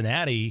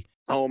Cincinnati.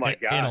 Oh my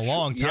gosh. In a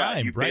long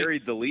time, you right?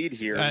 Buried the lead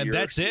here.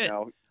 That's it.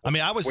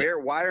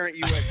 Why aren't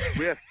you at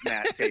Swift,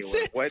 Matt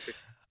Taylor?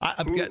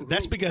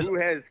 That's because who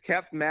has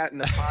kept Matt in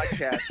the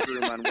podcast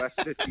room on West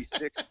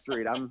 56th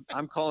Street?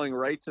 I'm calling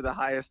right to the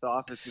highest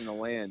office in the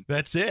land.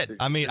 That's it.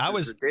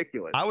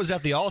 Ridiculous. I was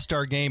at the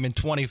All-Star game in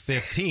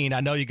 2015. I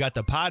know you got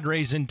the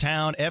Padres in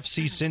town,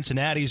 FC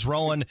Cincinnati's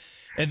rolling,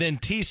 and then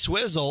T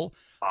Swizzle.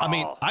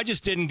 I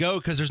just didn't go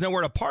because there's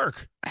nowhere to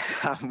park.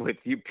 I'm with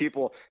you.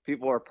 People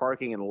are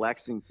parking in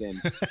Lexington.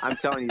 I'm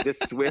telling you, this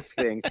Swift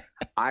thing.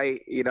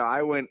 I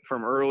went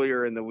from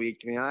earlier in the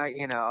week to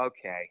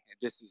okay,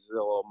 this is a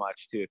little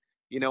much too.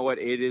 You know what?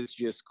 It is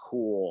just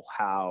cool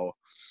how,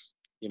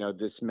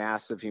 this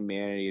mass of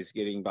humanity is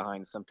getting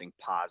behind something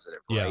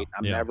positive, right?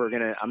 I'm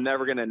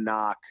never gonna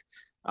knock.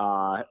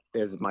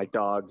 As my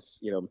dog's,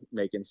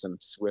 making some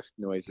Swift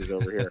noises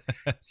over here,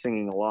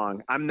 singing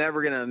along. I'm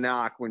never going to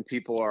knock when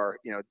people are,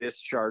 this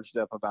charged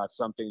up about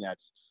something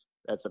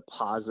that's a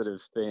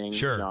positive thing.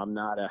 Sure. I'm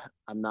not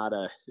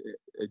a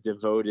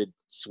devoted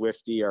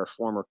Swiftie. Our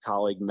former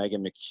colleague,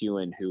 Megan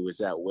McEwen, who was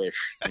at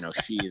Wish,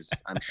 she is,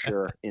 I'm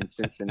sure, in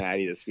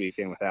Cincinnati this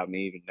weekend without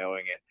me even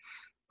knowing it.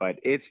 But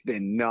it's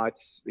been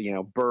nuts.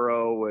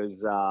 Burrow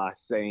was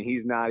saying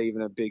he's not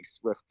even a big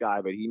Swift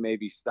guy, but he may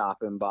be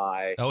stopping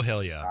by. Oh,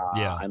 hell yeah.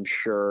 Yeah. I'm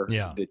sure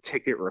the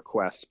ticket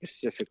requests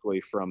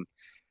specifically from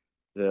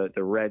the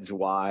Reds'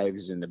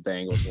 wives and the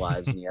Bengals'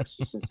 wives and the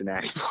FC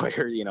Cincinnati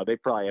player, they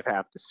probably have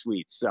half the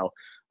suite. So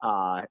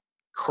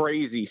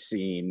crazy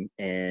scene.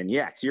 And,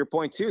 to your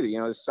point, too,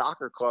 the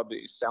soccer club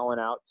is selling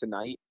out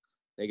tonight.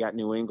 They got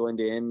New England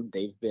in.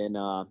 They've been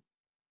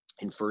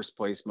in first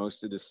place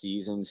most of the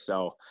season.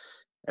 So,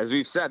 as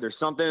we've said, there's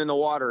something in the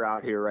water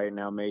out here right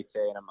now, Mayte,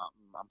 and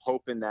I'm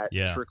hoping that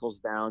trickles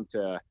down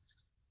to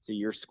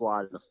your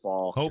squad in the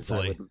fall.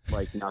 Hopefully. I would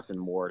like nothing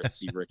more to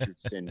see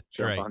Richardson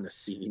jump on the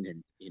scene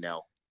and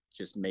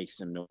just make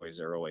some noise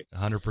early.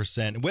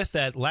 100%. With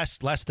that,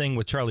 last thing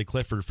with Charlie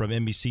Clifford from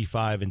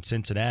NBC5 in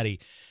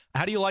Cincinnati.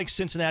 How do you like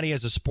Cincinnati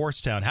as a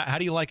sports town? How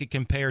do you like it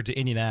compared to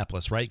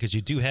Indianapolis, right? Because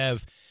you do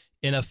have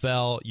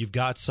NFL, you've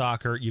got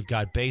soccer, you've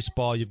got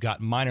baseball, you've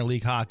got minor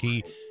league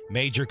hockey,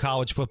 major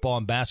college football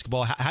and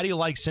basketball. How do you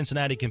like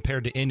Cincinnati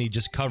compared to Indy,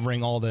 just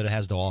covering all that it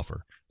has to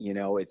offer?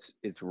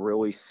 It's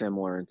really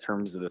similar in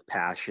terms of the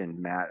passion,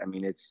 Matt.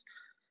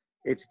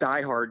 It's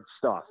diehard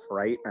stuff,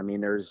 right?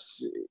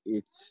 It's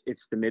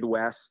the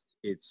Midwest.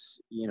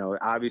 It's,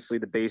 obviously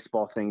the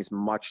baseball thing is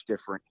much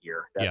different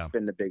here. That's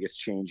been the biggest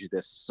change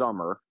this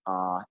summer.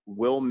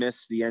 We'll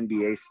miss the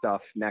NBA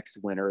stuff next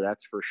winter,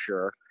 that's for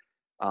sure.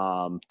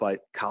 But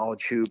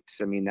college hoops,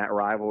 that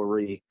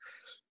rivalry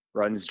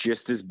runs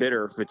just as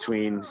bitter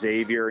between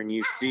Xavier and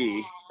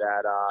UC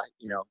that,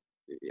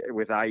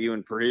 with IU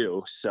and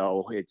Purdue.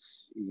 So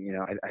it's,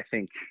 I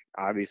think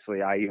obviously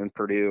IU and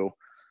Purdue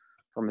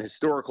from a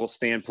historical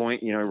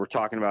standpoint, we're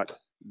talking about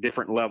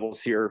different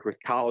levels here with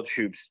college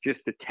hoops,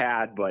 just a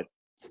tad, but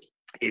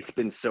it's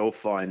been so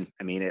fun.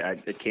 I mean, I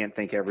can't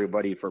thank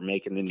everybody for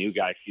making the new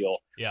guy feel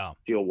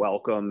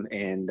welcome.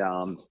 And,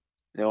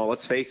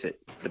 let's face it,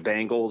 the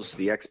Bengals,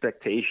 the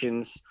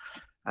expectations,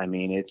 I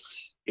mean, it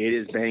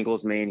is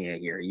Bengals mania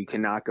here. You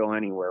cannot go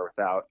anywhere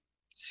without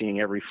seeing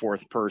every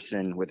fourth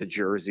person with a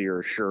jersey or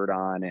a shirt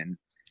on. And,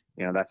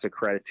 that's a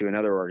credit to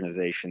another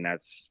organization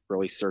that's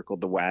really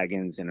circled the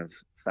wagons and have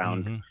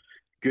found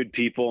good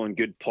people and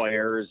good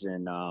players.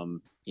 And,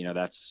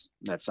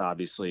 that's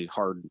obviously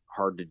hard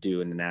to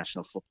do in the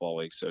National Football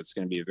League. So it's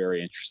going to be a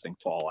very interesting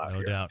fall out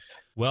here. No doubt.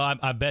 Well,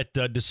 I bet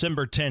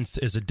December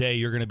 10th is a day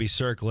you're going to be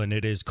circling.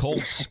 It is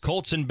Colts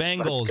and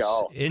Bengals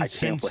in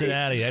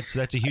Cincinnati.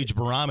 That's a huge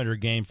barometer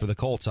game for the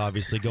Colts,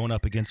 obviously, going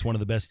up against one of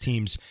the best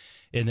teams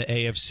in the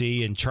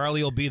AFC. And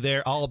Charlie will be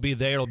there. I'll be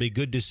there. It'll be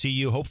good to see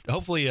you.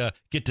 Hopefully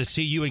get to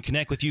see you and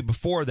connect with you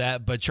before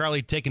that. But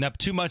Charlie, taking up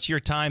too much of your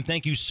time.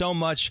 Thank you so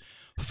much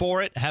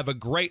for it. Have a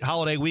great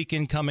holiday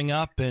weekend coming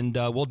up, and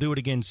we'll do it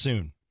again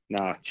soon.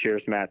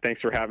 Cheers, Matt.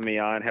 Thanks for having me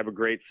on. Have a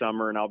great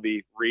summer, and I'll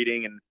be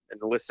reading and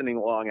listening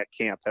along at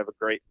camp. Have a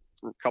great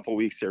couple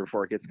weeks here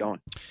before it gets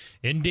going.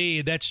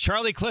 Indeed. That's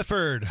Charlie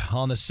Clifford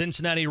on the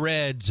Cincinnati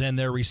Reds and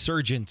their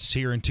resurgence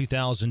here in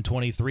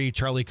 2023.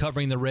 Charlie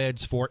covering the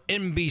Reds for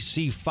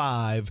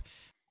NBC5.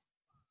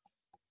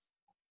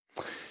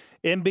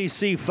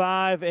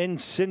 NBC5 in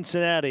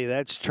Cincinnati.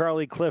 That's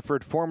Charlie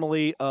Clifford,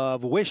 formerly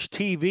of Wish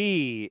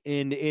TV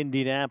in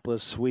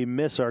Indianapolis. We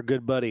miss our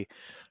good buddy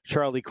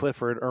Charlie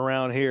Clifford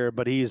around here,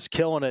 but he's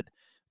killing it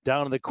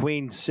down in the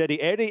Queen City.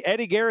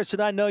 Eddie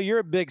Garrison, I know you're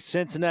a big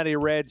Cincinnati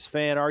Reds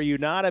fan, are you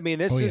not? I mean,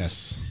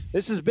 this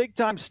is big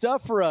time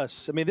stuff for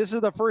us. I mean, this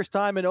is the first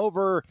time in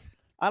over,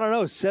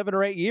 7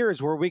 or 8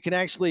 years where we can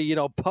actually,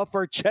 puff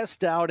our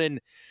chest out and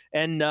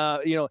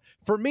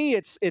for me,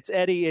 it's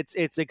Eddie,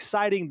 it's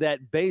exciting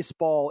that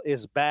baseball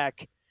is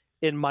back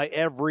in my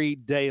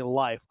everyday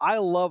life. I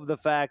love the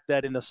fact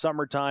that in the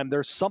summertime,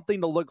 there's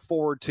something to look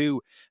forward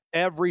to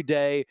every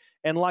day.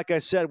 And like I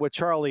said with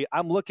Charlie,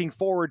 I'm looking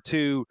forward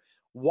to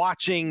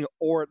watching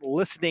or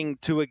listening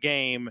to a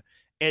game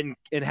and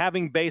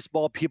having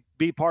baseball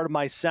be part of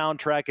my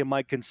soundtrack and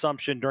my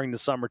consumption during the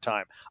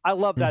summertime. I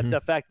love that, the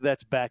fact that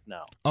that's back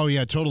now. Oh,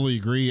 yeah, totally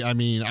agree. I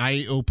mean,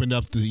 I opened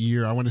up the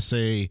year, I want to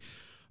say,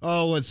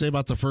 let's say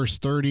about the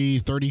first 30,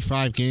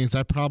 35 games.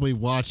 I probably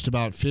watched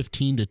about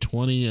 15 to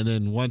 20. And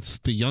then once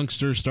the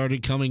youngsters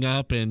started coming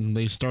up and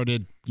they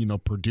started,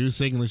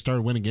 producing and they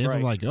started winning games,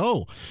 I'm like,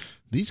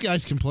 these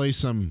guys can play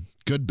some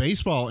good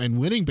baseball and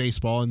winning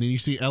baseball. And then you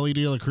see Ellie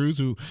De La Cruz,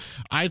 who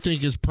I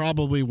think is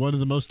probably one of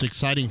the most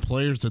exciting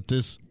players that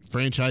this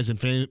franchise and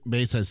fan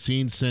base has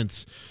seen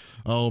since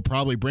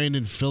probably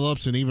Brandon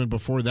Phillips, and even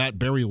before that,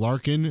 Barry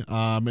Larkin.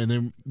 And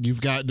then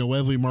you've got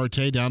Noelvi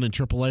Marte down in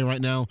AAA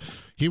right now.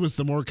 He was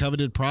the more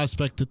coveted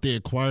prospect that they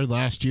acquired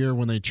last year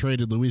when they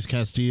traded Luis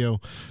Castillo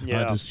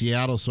to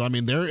Seattle. So, I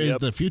mean,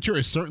 the future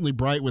is certainly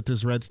bright with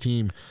this Reds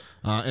team.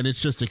 And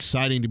it's just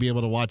exciting to be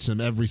able to watch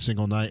them every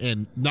single night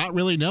and not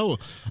really know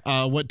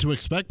what to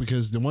expect,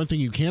 because the one thing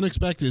you can't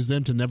expect is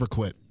them to never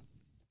quit.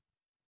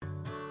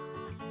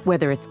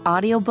 Whether it's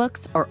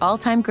audiobooks or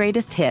all-time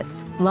greatest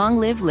hits, long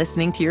live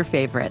listening to your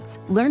favorites.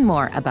 Learn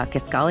more about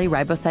Kisqali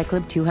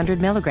Ribociclib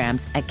 200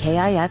 milligrams at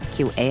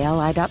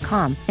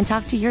KISQALI.com and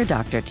talk to your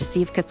doctor to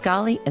see if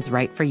Kisqali is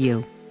right for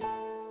you.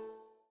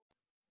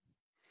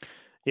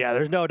 Yeah,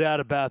 there's no doubt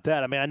about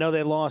that. I mean, I know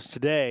they lost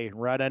today,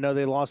 right? I know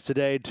they lost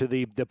today to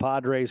the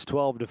Padres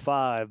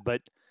 12-5,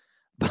 but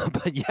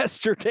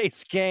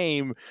yesterday's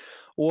game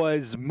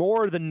was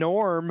more the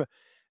norm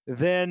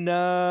than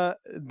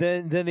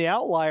the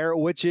outlier,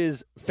 which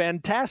is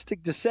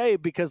fantastic to say,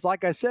 because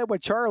like I said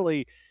with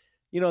Charlie,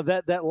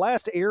 that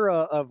last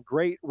era of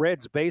great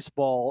Reds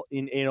baseball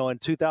in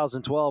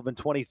 2012 and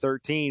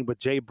 2013 with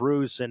Jay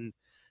Bruce and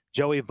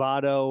Joey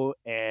Votto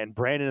and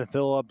Brandon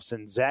Phillips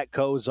and Zach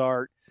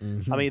Cozart.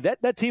 I mean,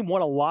 that team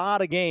won a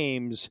lot of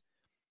games,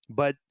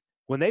 but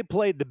when they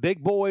played the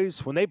big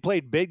boys, when they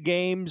played big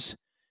games,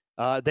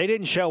 they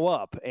didn't show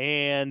up,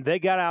 and they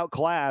got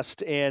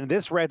outclassed. And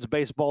this Reds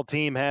baseball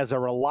team has a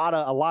lot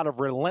of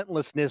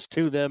relentlessness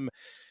to them,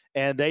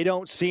 and they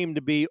don't seem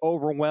to be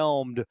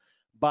overwhelmed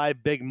by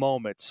big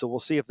moments. So we'll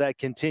see if that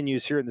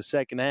continues here in the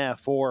second half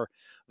for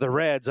the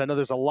Reds. I know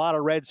there's a lot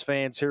of Reds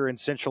fans here in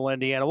Central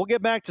Indiana. We'll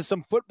get back to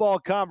some football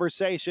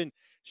conversation.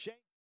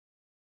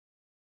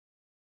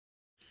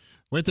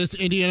 With this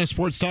Indiana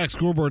Sports Talk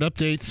scoreboard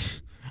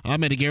updates,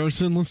 I'm Eddie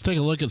Garrison. Let's take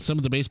a look at some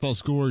of the baseball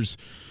scores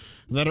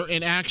that are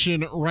in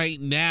action right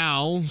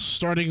now,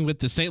 starting with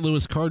the St.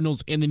 Louis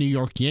Cardinals and the New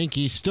York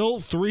Yankees. Still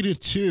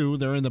 3-2.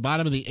 They're in the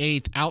bottom of the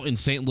 8th out in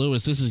St.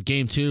 Louis. This is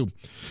game 2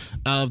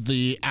 of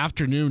the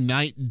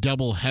afternoon-night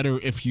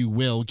doubleheader, if you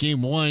will.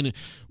 Game 1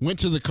 went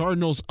to the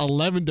Cardinals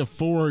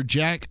 11-4.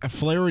 Jack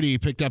Flaherty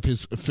picked up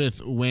his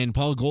 5th win.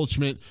 Paul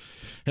Goldschmidt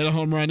hit a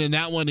home run in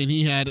that one, and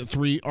he had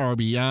 3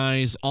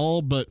 RBIs.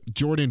 All but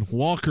Jordan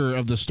Walker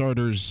of the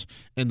starters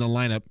in the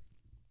lineup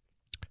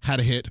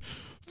had a hit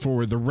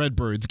for the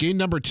Redbirds. Game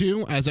number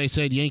 2, as I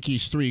said,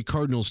 Yankees 3,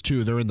 Cardinals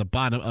 2. They're in the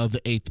bottom of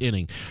the 8th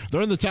inning.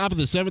 They're in the top of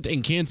the 7th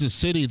in Kansas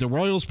City. The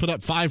Royals put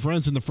up 5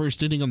 runs in the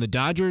first inning on the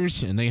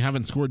Dodgers, and they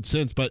haven't scored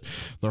since, but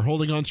they're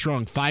holding on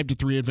strong.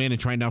 5-3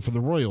 advantage right now for the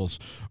Royals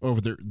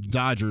over the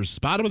Dodgers.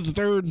 Bottom of the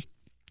 3rd,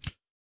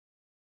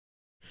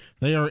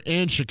 they are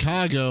in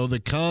Chicago,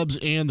 the Cubs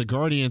and the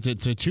Guardians.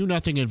 It's a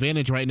 2-0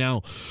 advantage right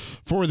now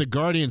for the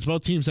Guardians.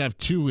 Both teams have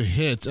 2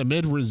 hits.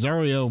 Amid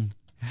Rosario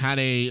had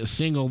a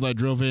single that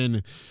drove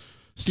in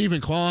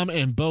Stephen Quam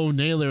and Bo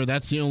Naylor.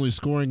 That's the only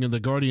scoring in the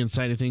Guardians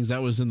side of things.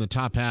 That was in the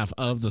top half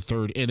of the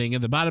 3rd inning.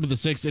 In the bottom of the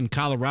 6th in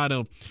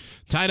Colorado,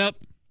 tied up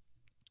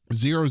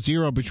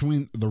 0-0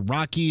 between the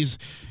Rockies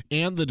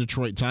and the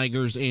Detroit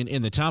Tigers. And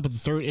in the top of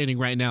the 3rd inning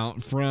right now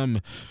from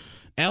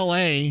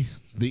L.A.,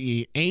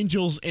 the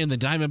Angels and the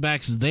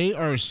Diamondbacks, they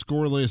are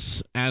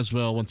scoreless as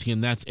well. Once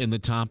again, that's in the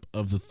top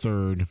of the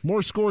 3rd.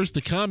 More scores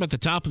to come at the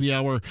top of the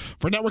hour.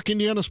 For Network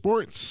Indiana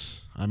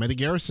Sports, I'm Eddie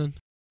Garrison.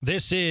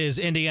 This is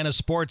Indiana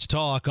Sports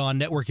Talk on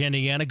Network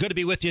Indiana. Good to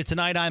be with you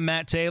tonight. I'm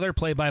Matt Taylor,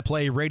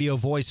 play-by-play radio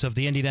voice of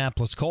the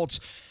Indianapolis Colts.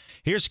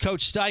 Here's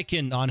Coach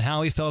Steichen on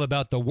how he felt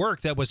about the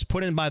work that was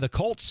put in by the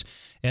Colts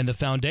and the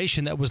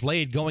foundation that was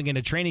laid going into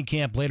training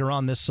camp later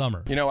on this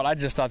summer. You know what? I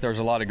just thought there was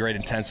a lot of great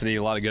intensity,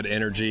 a lot of good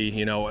energy.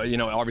 You know,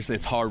 obviously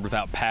it's hard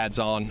without pads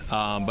on,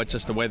 but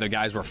just the way the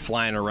guys were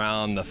flying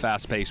around, the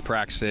fast-paced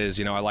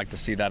practices. I like to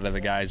see that of the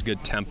guys.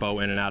 Good tempo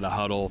in and out of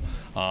huddle.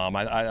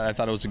 I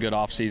thought it was a good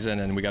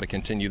offseason, and we got to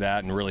continue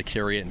that and really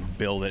carry it and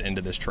build it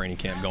into this training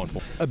camp going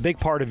forward. A big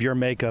part of your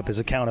makeup is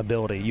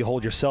accountability. You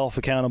hold yourself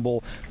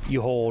accountable.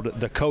 You hold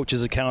the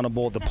coaches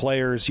accountable, the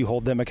players, you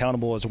hold them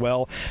accountable as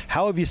well.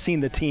 How have you seen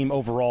the team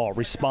overall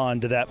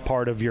respond to that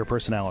part of your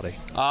personality?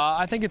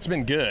 I think it's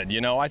been good.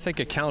 I think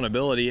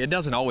accountability, it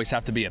doesn't always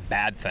have to be a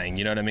bad thing.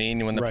 You know what I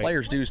mean? When the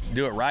players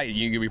do it right,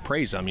 we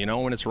praise them.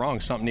 When it's wrong,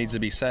 something needs to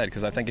be said,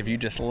 because I think if you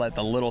just let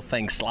the little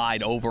thing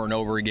slide over and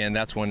over again,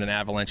 that's when an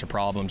avalanche of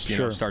problems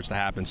starts to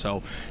happen.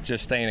 So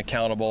just staying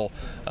accountable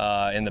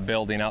in the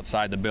building,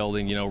 outside the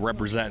building,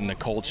 representing the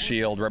Colts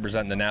Shield,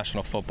 representing the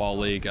National Football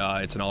League,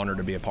 it's an honor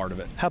to be a part of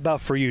it. How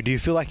about for you? Do you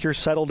feel like you're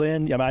settled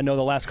in? I know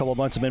the last couple of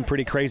months have been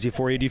pretty crazy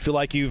for you. Do you feel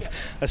like you've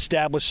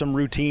established some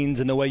routines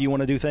in the way you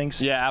want to do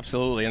things? Yeah,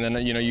 absolutely. And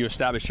then, you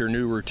establish your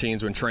new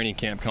routines when training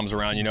camp comes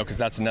around, because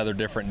that's another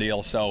different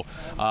deal. So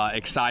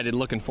excited,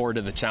 looking forward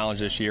to the challenge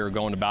this year,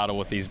 going to battle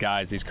with these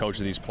guys, these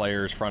coaches, these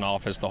players, front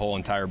office, the whole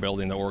entire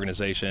building, the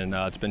organization.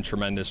 It's been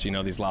tremendous,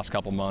 these last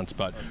couple months,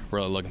 but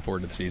really looking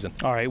forward to the season.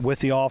 All right, with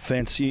the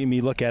offense, you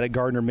look at it,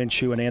 Gardner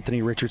Minshew and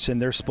Anthony Richardson,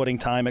 they're splitting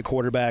time at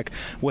quarterback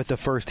with the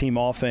first-team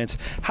offense.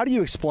 How do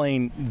you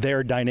explain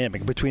their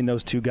dynamic between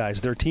those two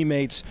guys, their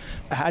teammates?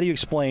 How do you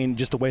explain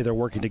just the way they're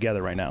working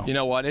together right now? You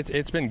know what?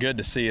 It's been good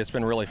to see. It's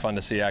been really fun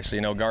to see,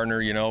 actually. Gardner,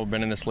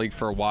 been in this league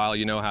for a while,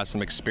 has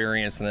some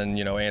experience. And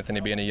then, Anthony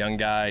being a young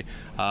guy,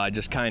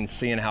 just kind of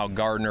seeing how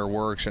Gardner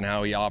works and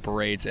how he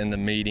operates in the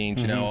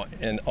meetings,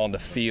 and on the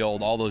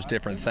field, all those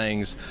different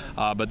things.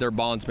 But their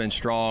bond's been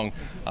strong.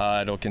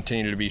 It'll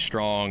continue to be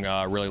strong.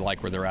 Really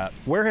like where they're at.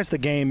 Where has the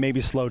game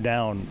maybe slowed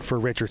down for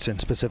Richardson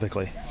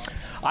specifically?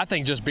 I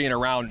think just being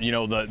around,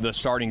 the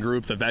starting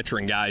group, the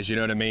veteran guys, you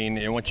know what I mean?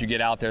 And once you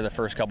get out there the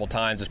first couple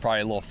times, it's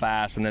probably a little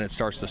fast, and then it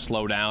starts to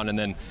slow down. And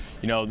then,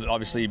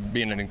 obviously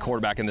being a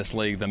quarterback in this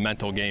league, the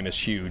mental game is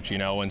huge,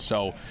 and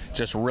so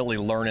just really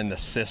learning the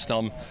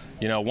system.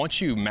 Once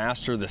you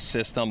master the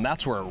system,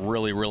 that's where it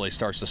really, really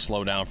starts to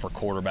slow down for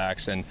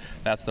quarterbacks. And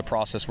that's the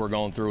process we're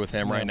going through with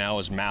him right now,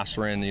 is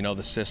mastering,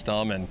 the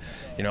system. And,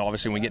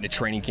 obviously when we get into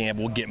training camp,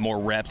 we'll get more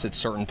reps at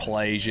certain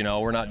plays.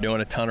 We're not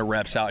doing a ton of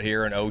reps out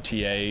here in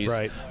OTAs.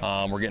 Right.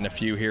 We're getting a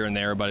few here and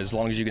there, but as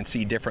long as you can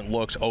see different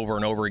looks over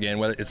and over again,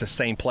 whether it's the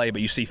same play,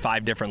 but you see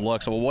 5 different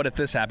looks. Well, what if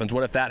this happens?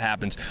 What if that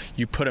happens?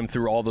 You put him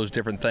through all those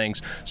different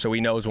things so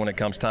he knows when it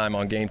comes time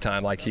on game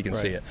time, like he can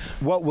see it.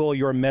 What will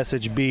your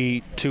message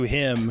be to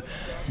him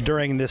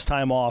during this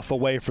time off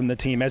away from the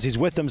team? As he's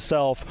with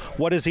himself,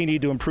 what does he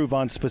need to improve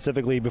on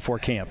specifically before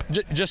camp?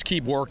 Just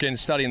keep working,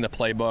 studying the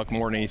playbook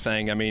more than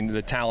anything. I mean,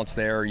 the talent's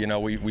there.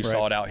 We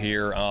saw it out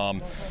here.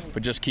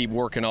 But just keep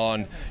working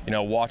on,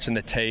 watching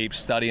the tape,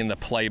 studying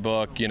the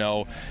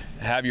playbook,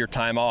 have your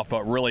time off,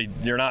 but really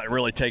you're not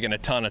really taking a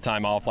ton of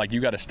time off. Like,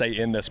 you got to stay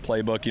in this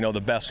playbook.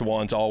 The best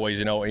ones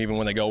always, even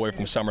when they go away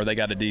from summer, they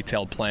got a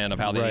detailed plan of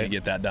how they need to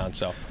get that done.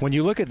 So when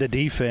you look at the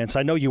defense,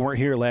 I know you weren't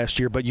here last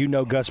year, but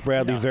Gus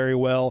Bradley very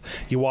well.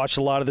 You watched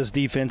a lot of this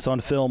defense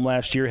on film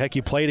last year. Heck,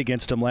 you played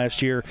against him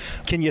last year.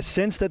 Can you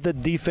sense that the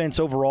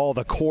defense overall,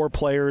 the core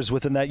players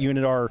within that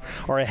unit are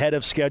ahead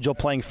of schedule,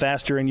 playing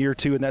faster in year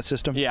 2 in that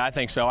system? Yeah, I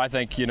think so. I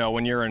think,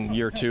 when you're in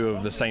year 2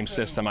 of the same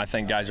system, I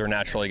think guys are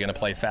naturally going to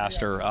play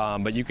faster.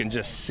 but you can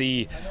just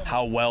see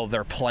how well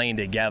they're playing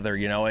together.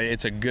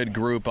 It's a good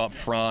group up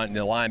front, the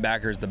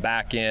linebackers, the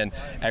back end,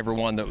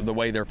 everyone, the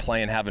way they're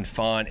playing, having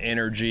fun,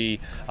 energy.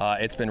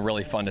 It's been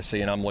really fun to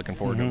see, and I'm looking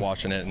forward to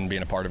watching it and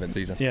being a part of it this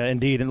season. Yeah,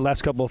 indeed. And the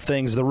last couple of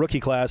things, the rookie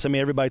class, I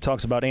mean, everybody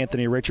talks about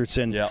Anthony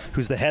Richardson,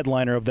 who's the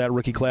headliner of that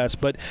rookie class,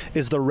 but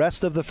is the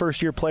rest of the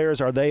first-year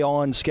players, are they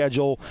on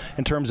schedule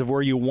in terms of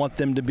where you want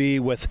them to be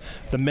with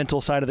the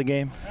mental side of the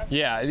game?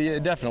 Yeah,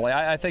 definitely.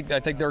 I think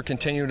they're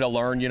continuing to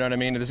learn, you know what I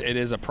mean? It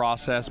is a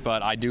process,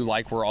 but I do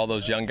like where all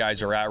those young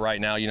guys are at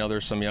right now.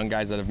 There's some young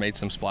guys that have made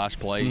some splash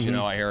plays,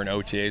 I hear in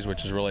OTAs,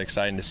 which is really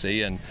exciting to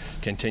see, and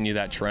continue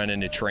that trend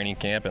into training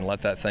camp and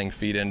let that thing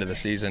feed into the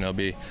season. It'll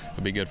be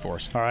good for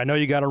us. All right, I know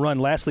you got to run.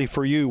 Lastly,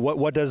 for you,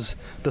 what does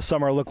the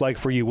summer look like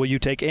for you? Will you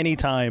take any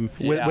time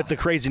with the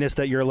craziness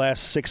that your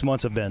last 6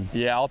 months have been?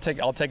 Yeah, I'll take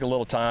a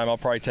little time. I'll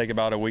probably take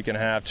about a week and a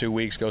half, 2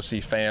 weeks, go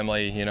see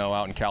family,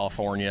 out in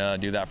California,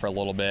 do that for a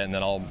little bit, and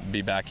then I'll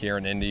be back here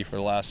in Indy for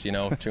the last,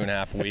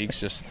 2.5 weeks,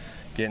 just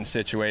getting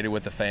situated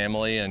with the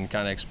family and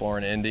kind of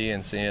exploring Indy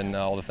and seeing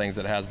all the things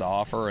that it has to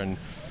offer, and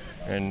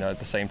at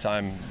the same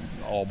time,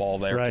 all ball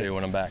there too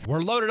when I'm back. We're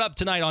loaded up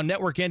tonight on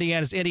Network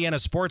Indiana's Indiana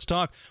Sports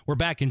Talk. We're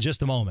back in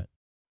just a moment.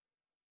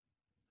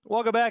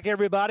 Welcome back,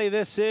 everybody.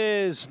 This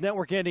is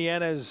Network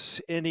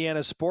Indiana's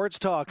Indiana Sports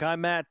Talk.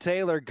 I'm Matt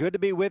Taylor. Good to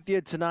be with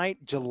you tonight,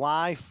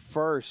 July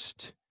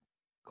 1st.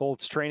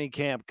 Colts training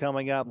camp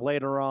coming up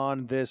later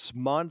on this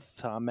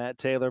month. I'm Matt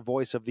Taylor,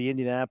 voice of the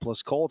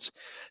Indianapolis Colts.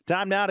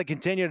 Time now to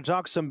continue to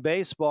talk some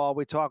baseball.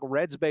 We talk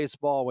Reds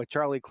baseball with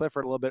Charlie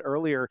Clifford a little bit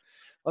earlier.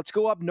 Let's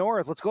go up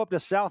north. Let's go up to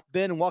South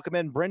Bend and welcome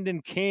in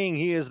Brendan King.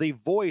 He is the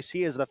voice.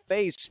 He is the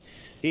face.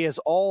 He is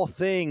all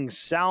things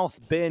South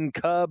Bend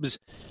Cubs.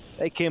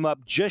 They came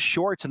up just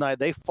short tonight.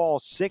 They fall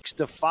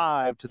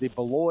 6-5 to the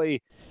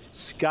Beloit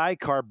Sky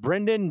Car.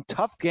 Brendan,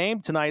 tough game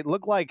tonight.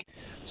 Looked like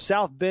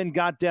South Bend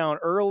got down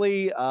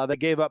early. They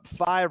gave up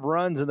 5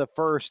 runs in the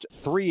first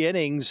 3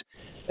 innings.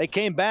 They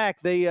came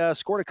back. They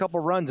scored a couple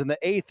runs in the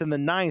 8th and the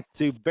 9th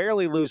to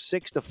barely lose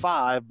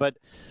 6-5, but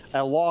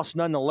a loss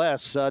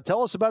nonetheless.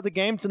 Tell us about the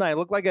game tonight. It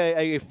looked like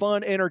a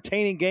fun,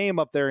 entertaining game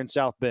up there in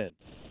South Bend.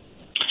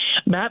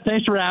 Matt,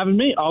 thanks for having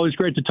me. Always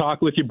great to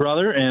talk with you,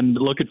 brother, and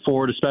looking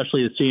forward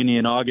especially to seeing you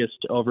in August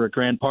over at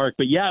Grand Park.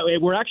 But, yeah,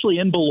 we're actually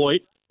in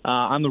Beloit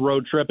on the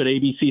road trip at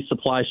ABC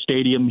Supply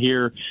Stadium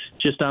here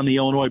just on the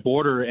Illinois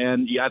border,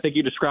 and I think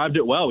you described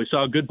it well. We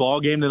saw a good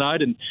ball game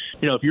tonight, and,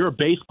 if you're a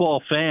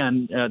baseball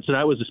fan,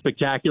 tonight was a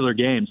spectacular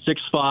game.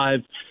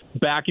 6-5,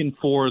 back and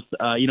forth.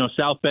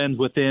 South Bend's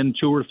within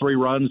 2 or 3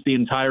 runs the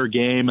entire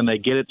game, and they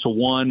get it to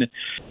 1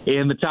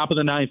 in the top of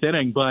the 9th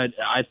inning. But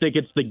I think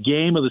it's the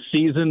game of the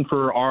season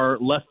for our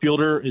left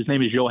fielder. His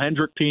name is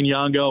Johendrick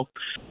Piñango,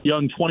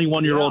 young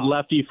 21-year-old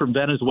lefty from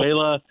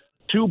Venezuela.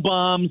 2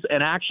 bombs,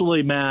 and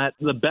actually, Matt,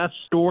 the best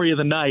story of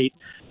the night,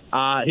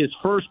 his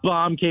first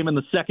bomb came in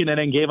the 2nd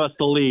inning, gave us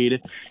the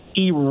lead.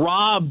 He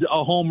robbed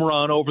a home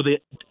run over the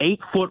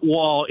 8-foot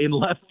wall in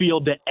left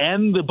field to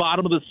end the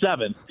bottom of the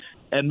 7th.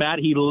 And, Matt,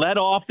 he led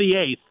off the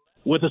 8th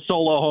with a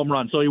solo home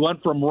run. So he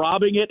went from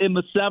robbing it in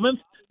the 7th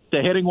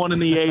to hitting one in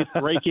the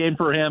 8th. Great game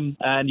for him.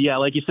 And, yeah,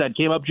 like you said,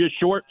 came up just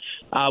short.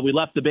 We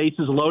left the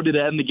bases loaded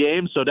to end the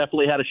game, so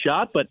definitely had a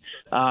shot. But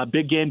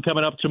big game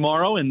coming up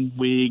tomorrow, and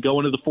we go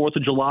into the 4th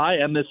of July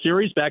and this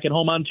series back at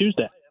home on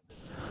Tuesday.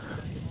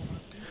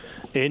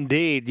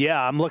 Indeed.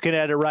 Yeah, I'm looking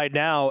at it right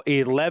now.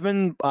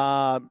 11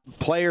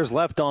 players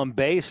left on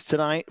base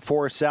tonight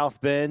for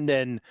South Bend.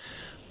 And,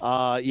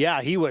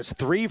 he was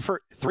 3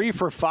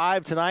 for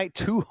 5 tonight,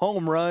 2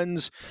 home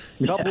runs,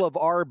 a couple of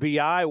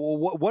RBI.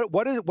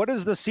 What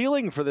is the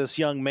ceiling for this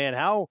young man?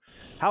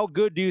 How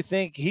good do you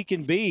think he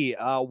can be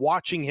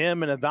watching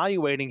him and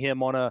evaluating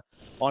him on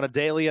a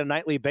daily and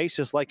nightly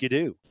basis like you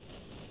do?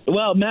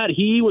 Well, Matt,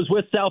 he was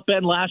with South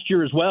Bend last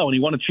year as well, and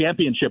he won a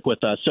championship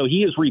with us. So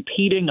he is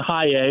repeating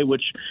high A,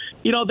 which,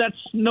 that's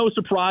no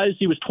surprise.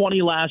 He was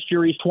 20 last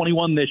year. He's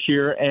 21 this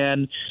year.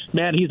 And,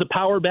 man, he's a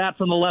power bat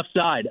from the left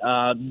side.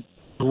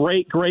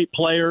 Great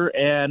player.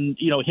 And,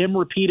 him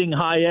repeating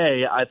high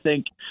A, I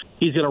think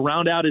he's going to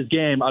round out his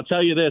game. I'll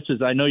tell you this,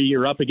 as I know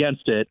you're up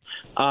against it.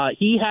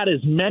 He had as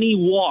many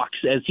walks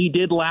as he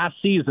did last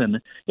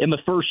season in the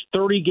first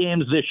 30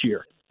 games this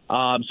year.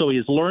 So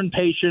he's learned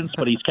patience,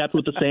 but he's kept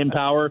with the same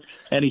power,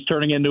 and he's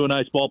turning into a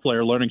nice ball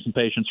player, learning some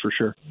patience for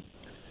sure.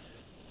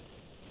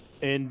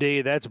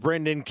 Indeed. That's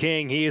Brendan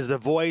King. He is the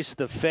voice,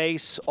 the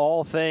face,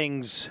 all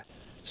things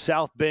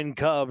South Bend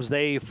Cubs.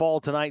 They fall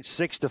tonight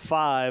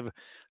 6-5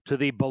 to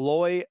the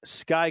Beloit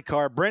Sky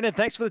Car. Brendan,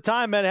 thanks for the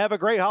time, man. Have a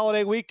great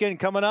holiday weekend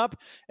coming up,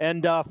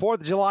 and 4th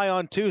of July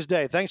on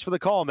Tuesday. Thanks for the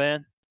call,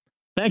 man.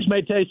 Thanks,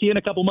 mate. See you in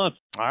a couple months.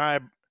 All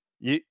right.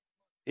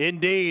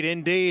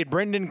 Indeed.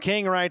 Brendan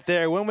King right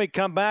there. When we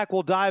come back,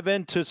 we'll dive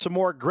into some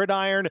more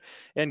gridiron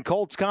and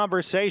Colts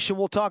conversation.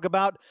 We'll talk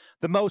about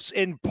the most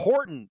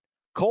important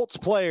Colts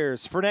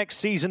players for next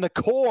season, the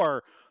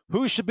core.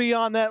 Who should be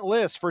on that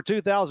list for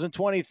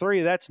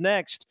 2023? That's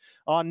next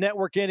on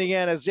Network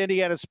Indiana's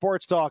Indiana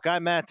Sports Talk.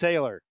 I'm Matt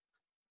Taylor.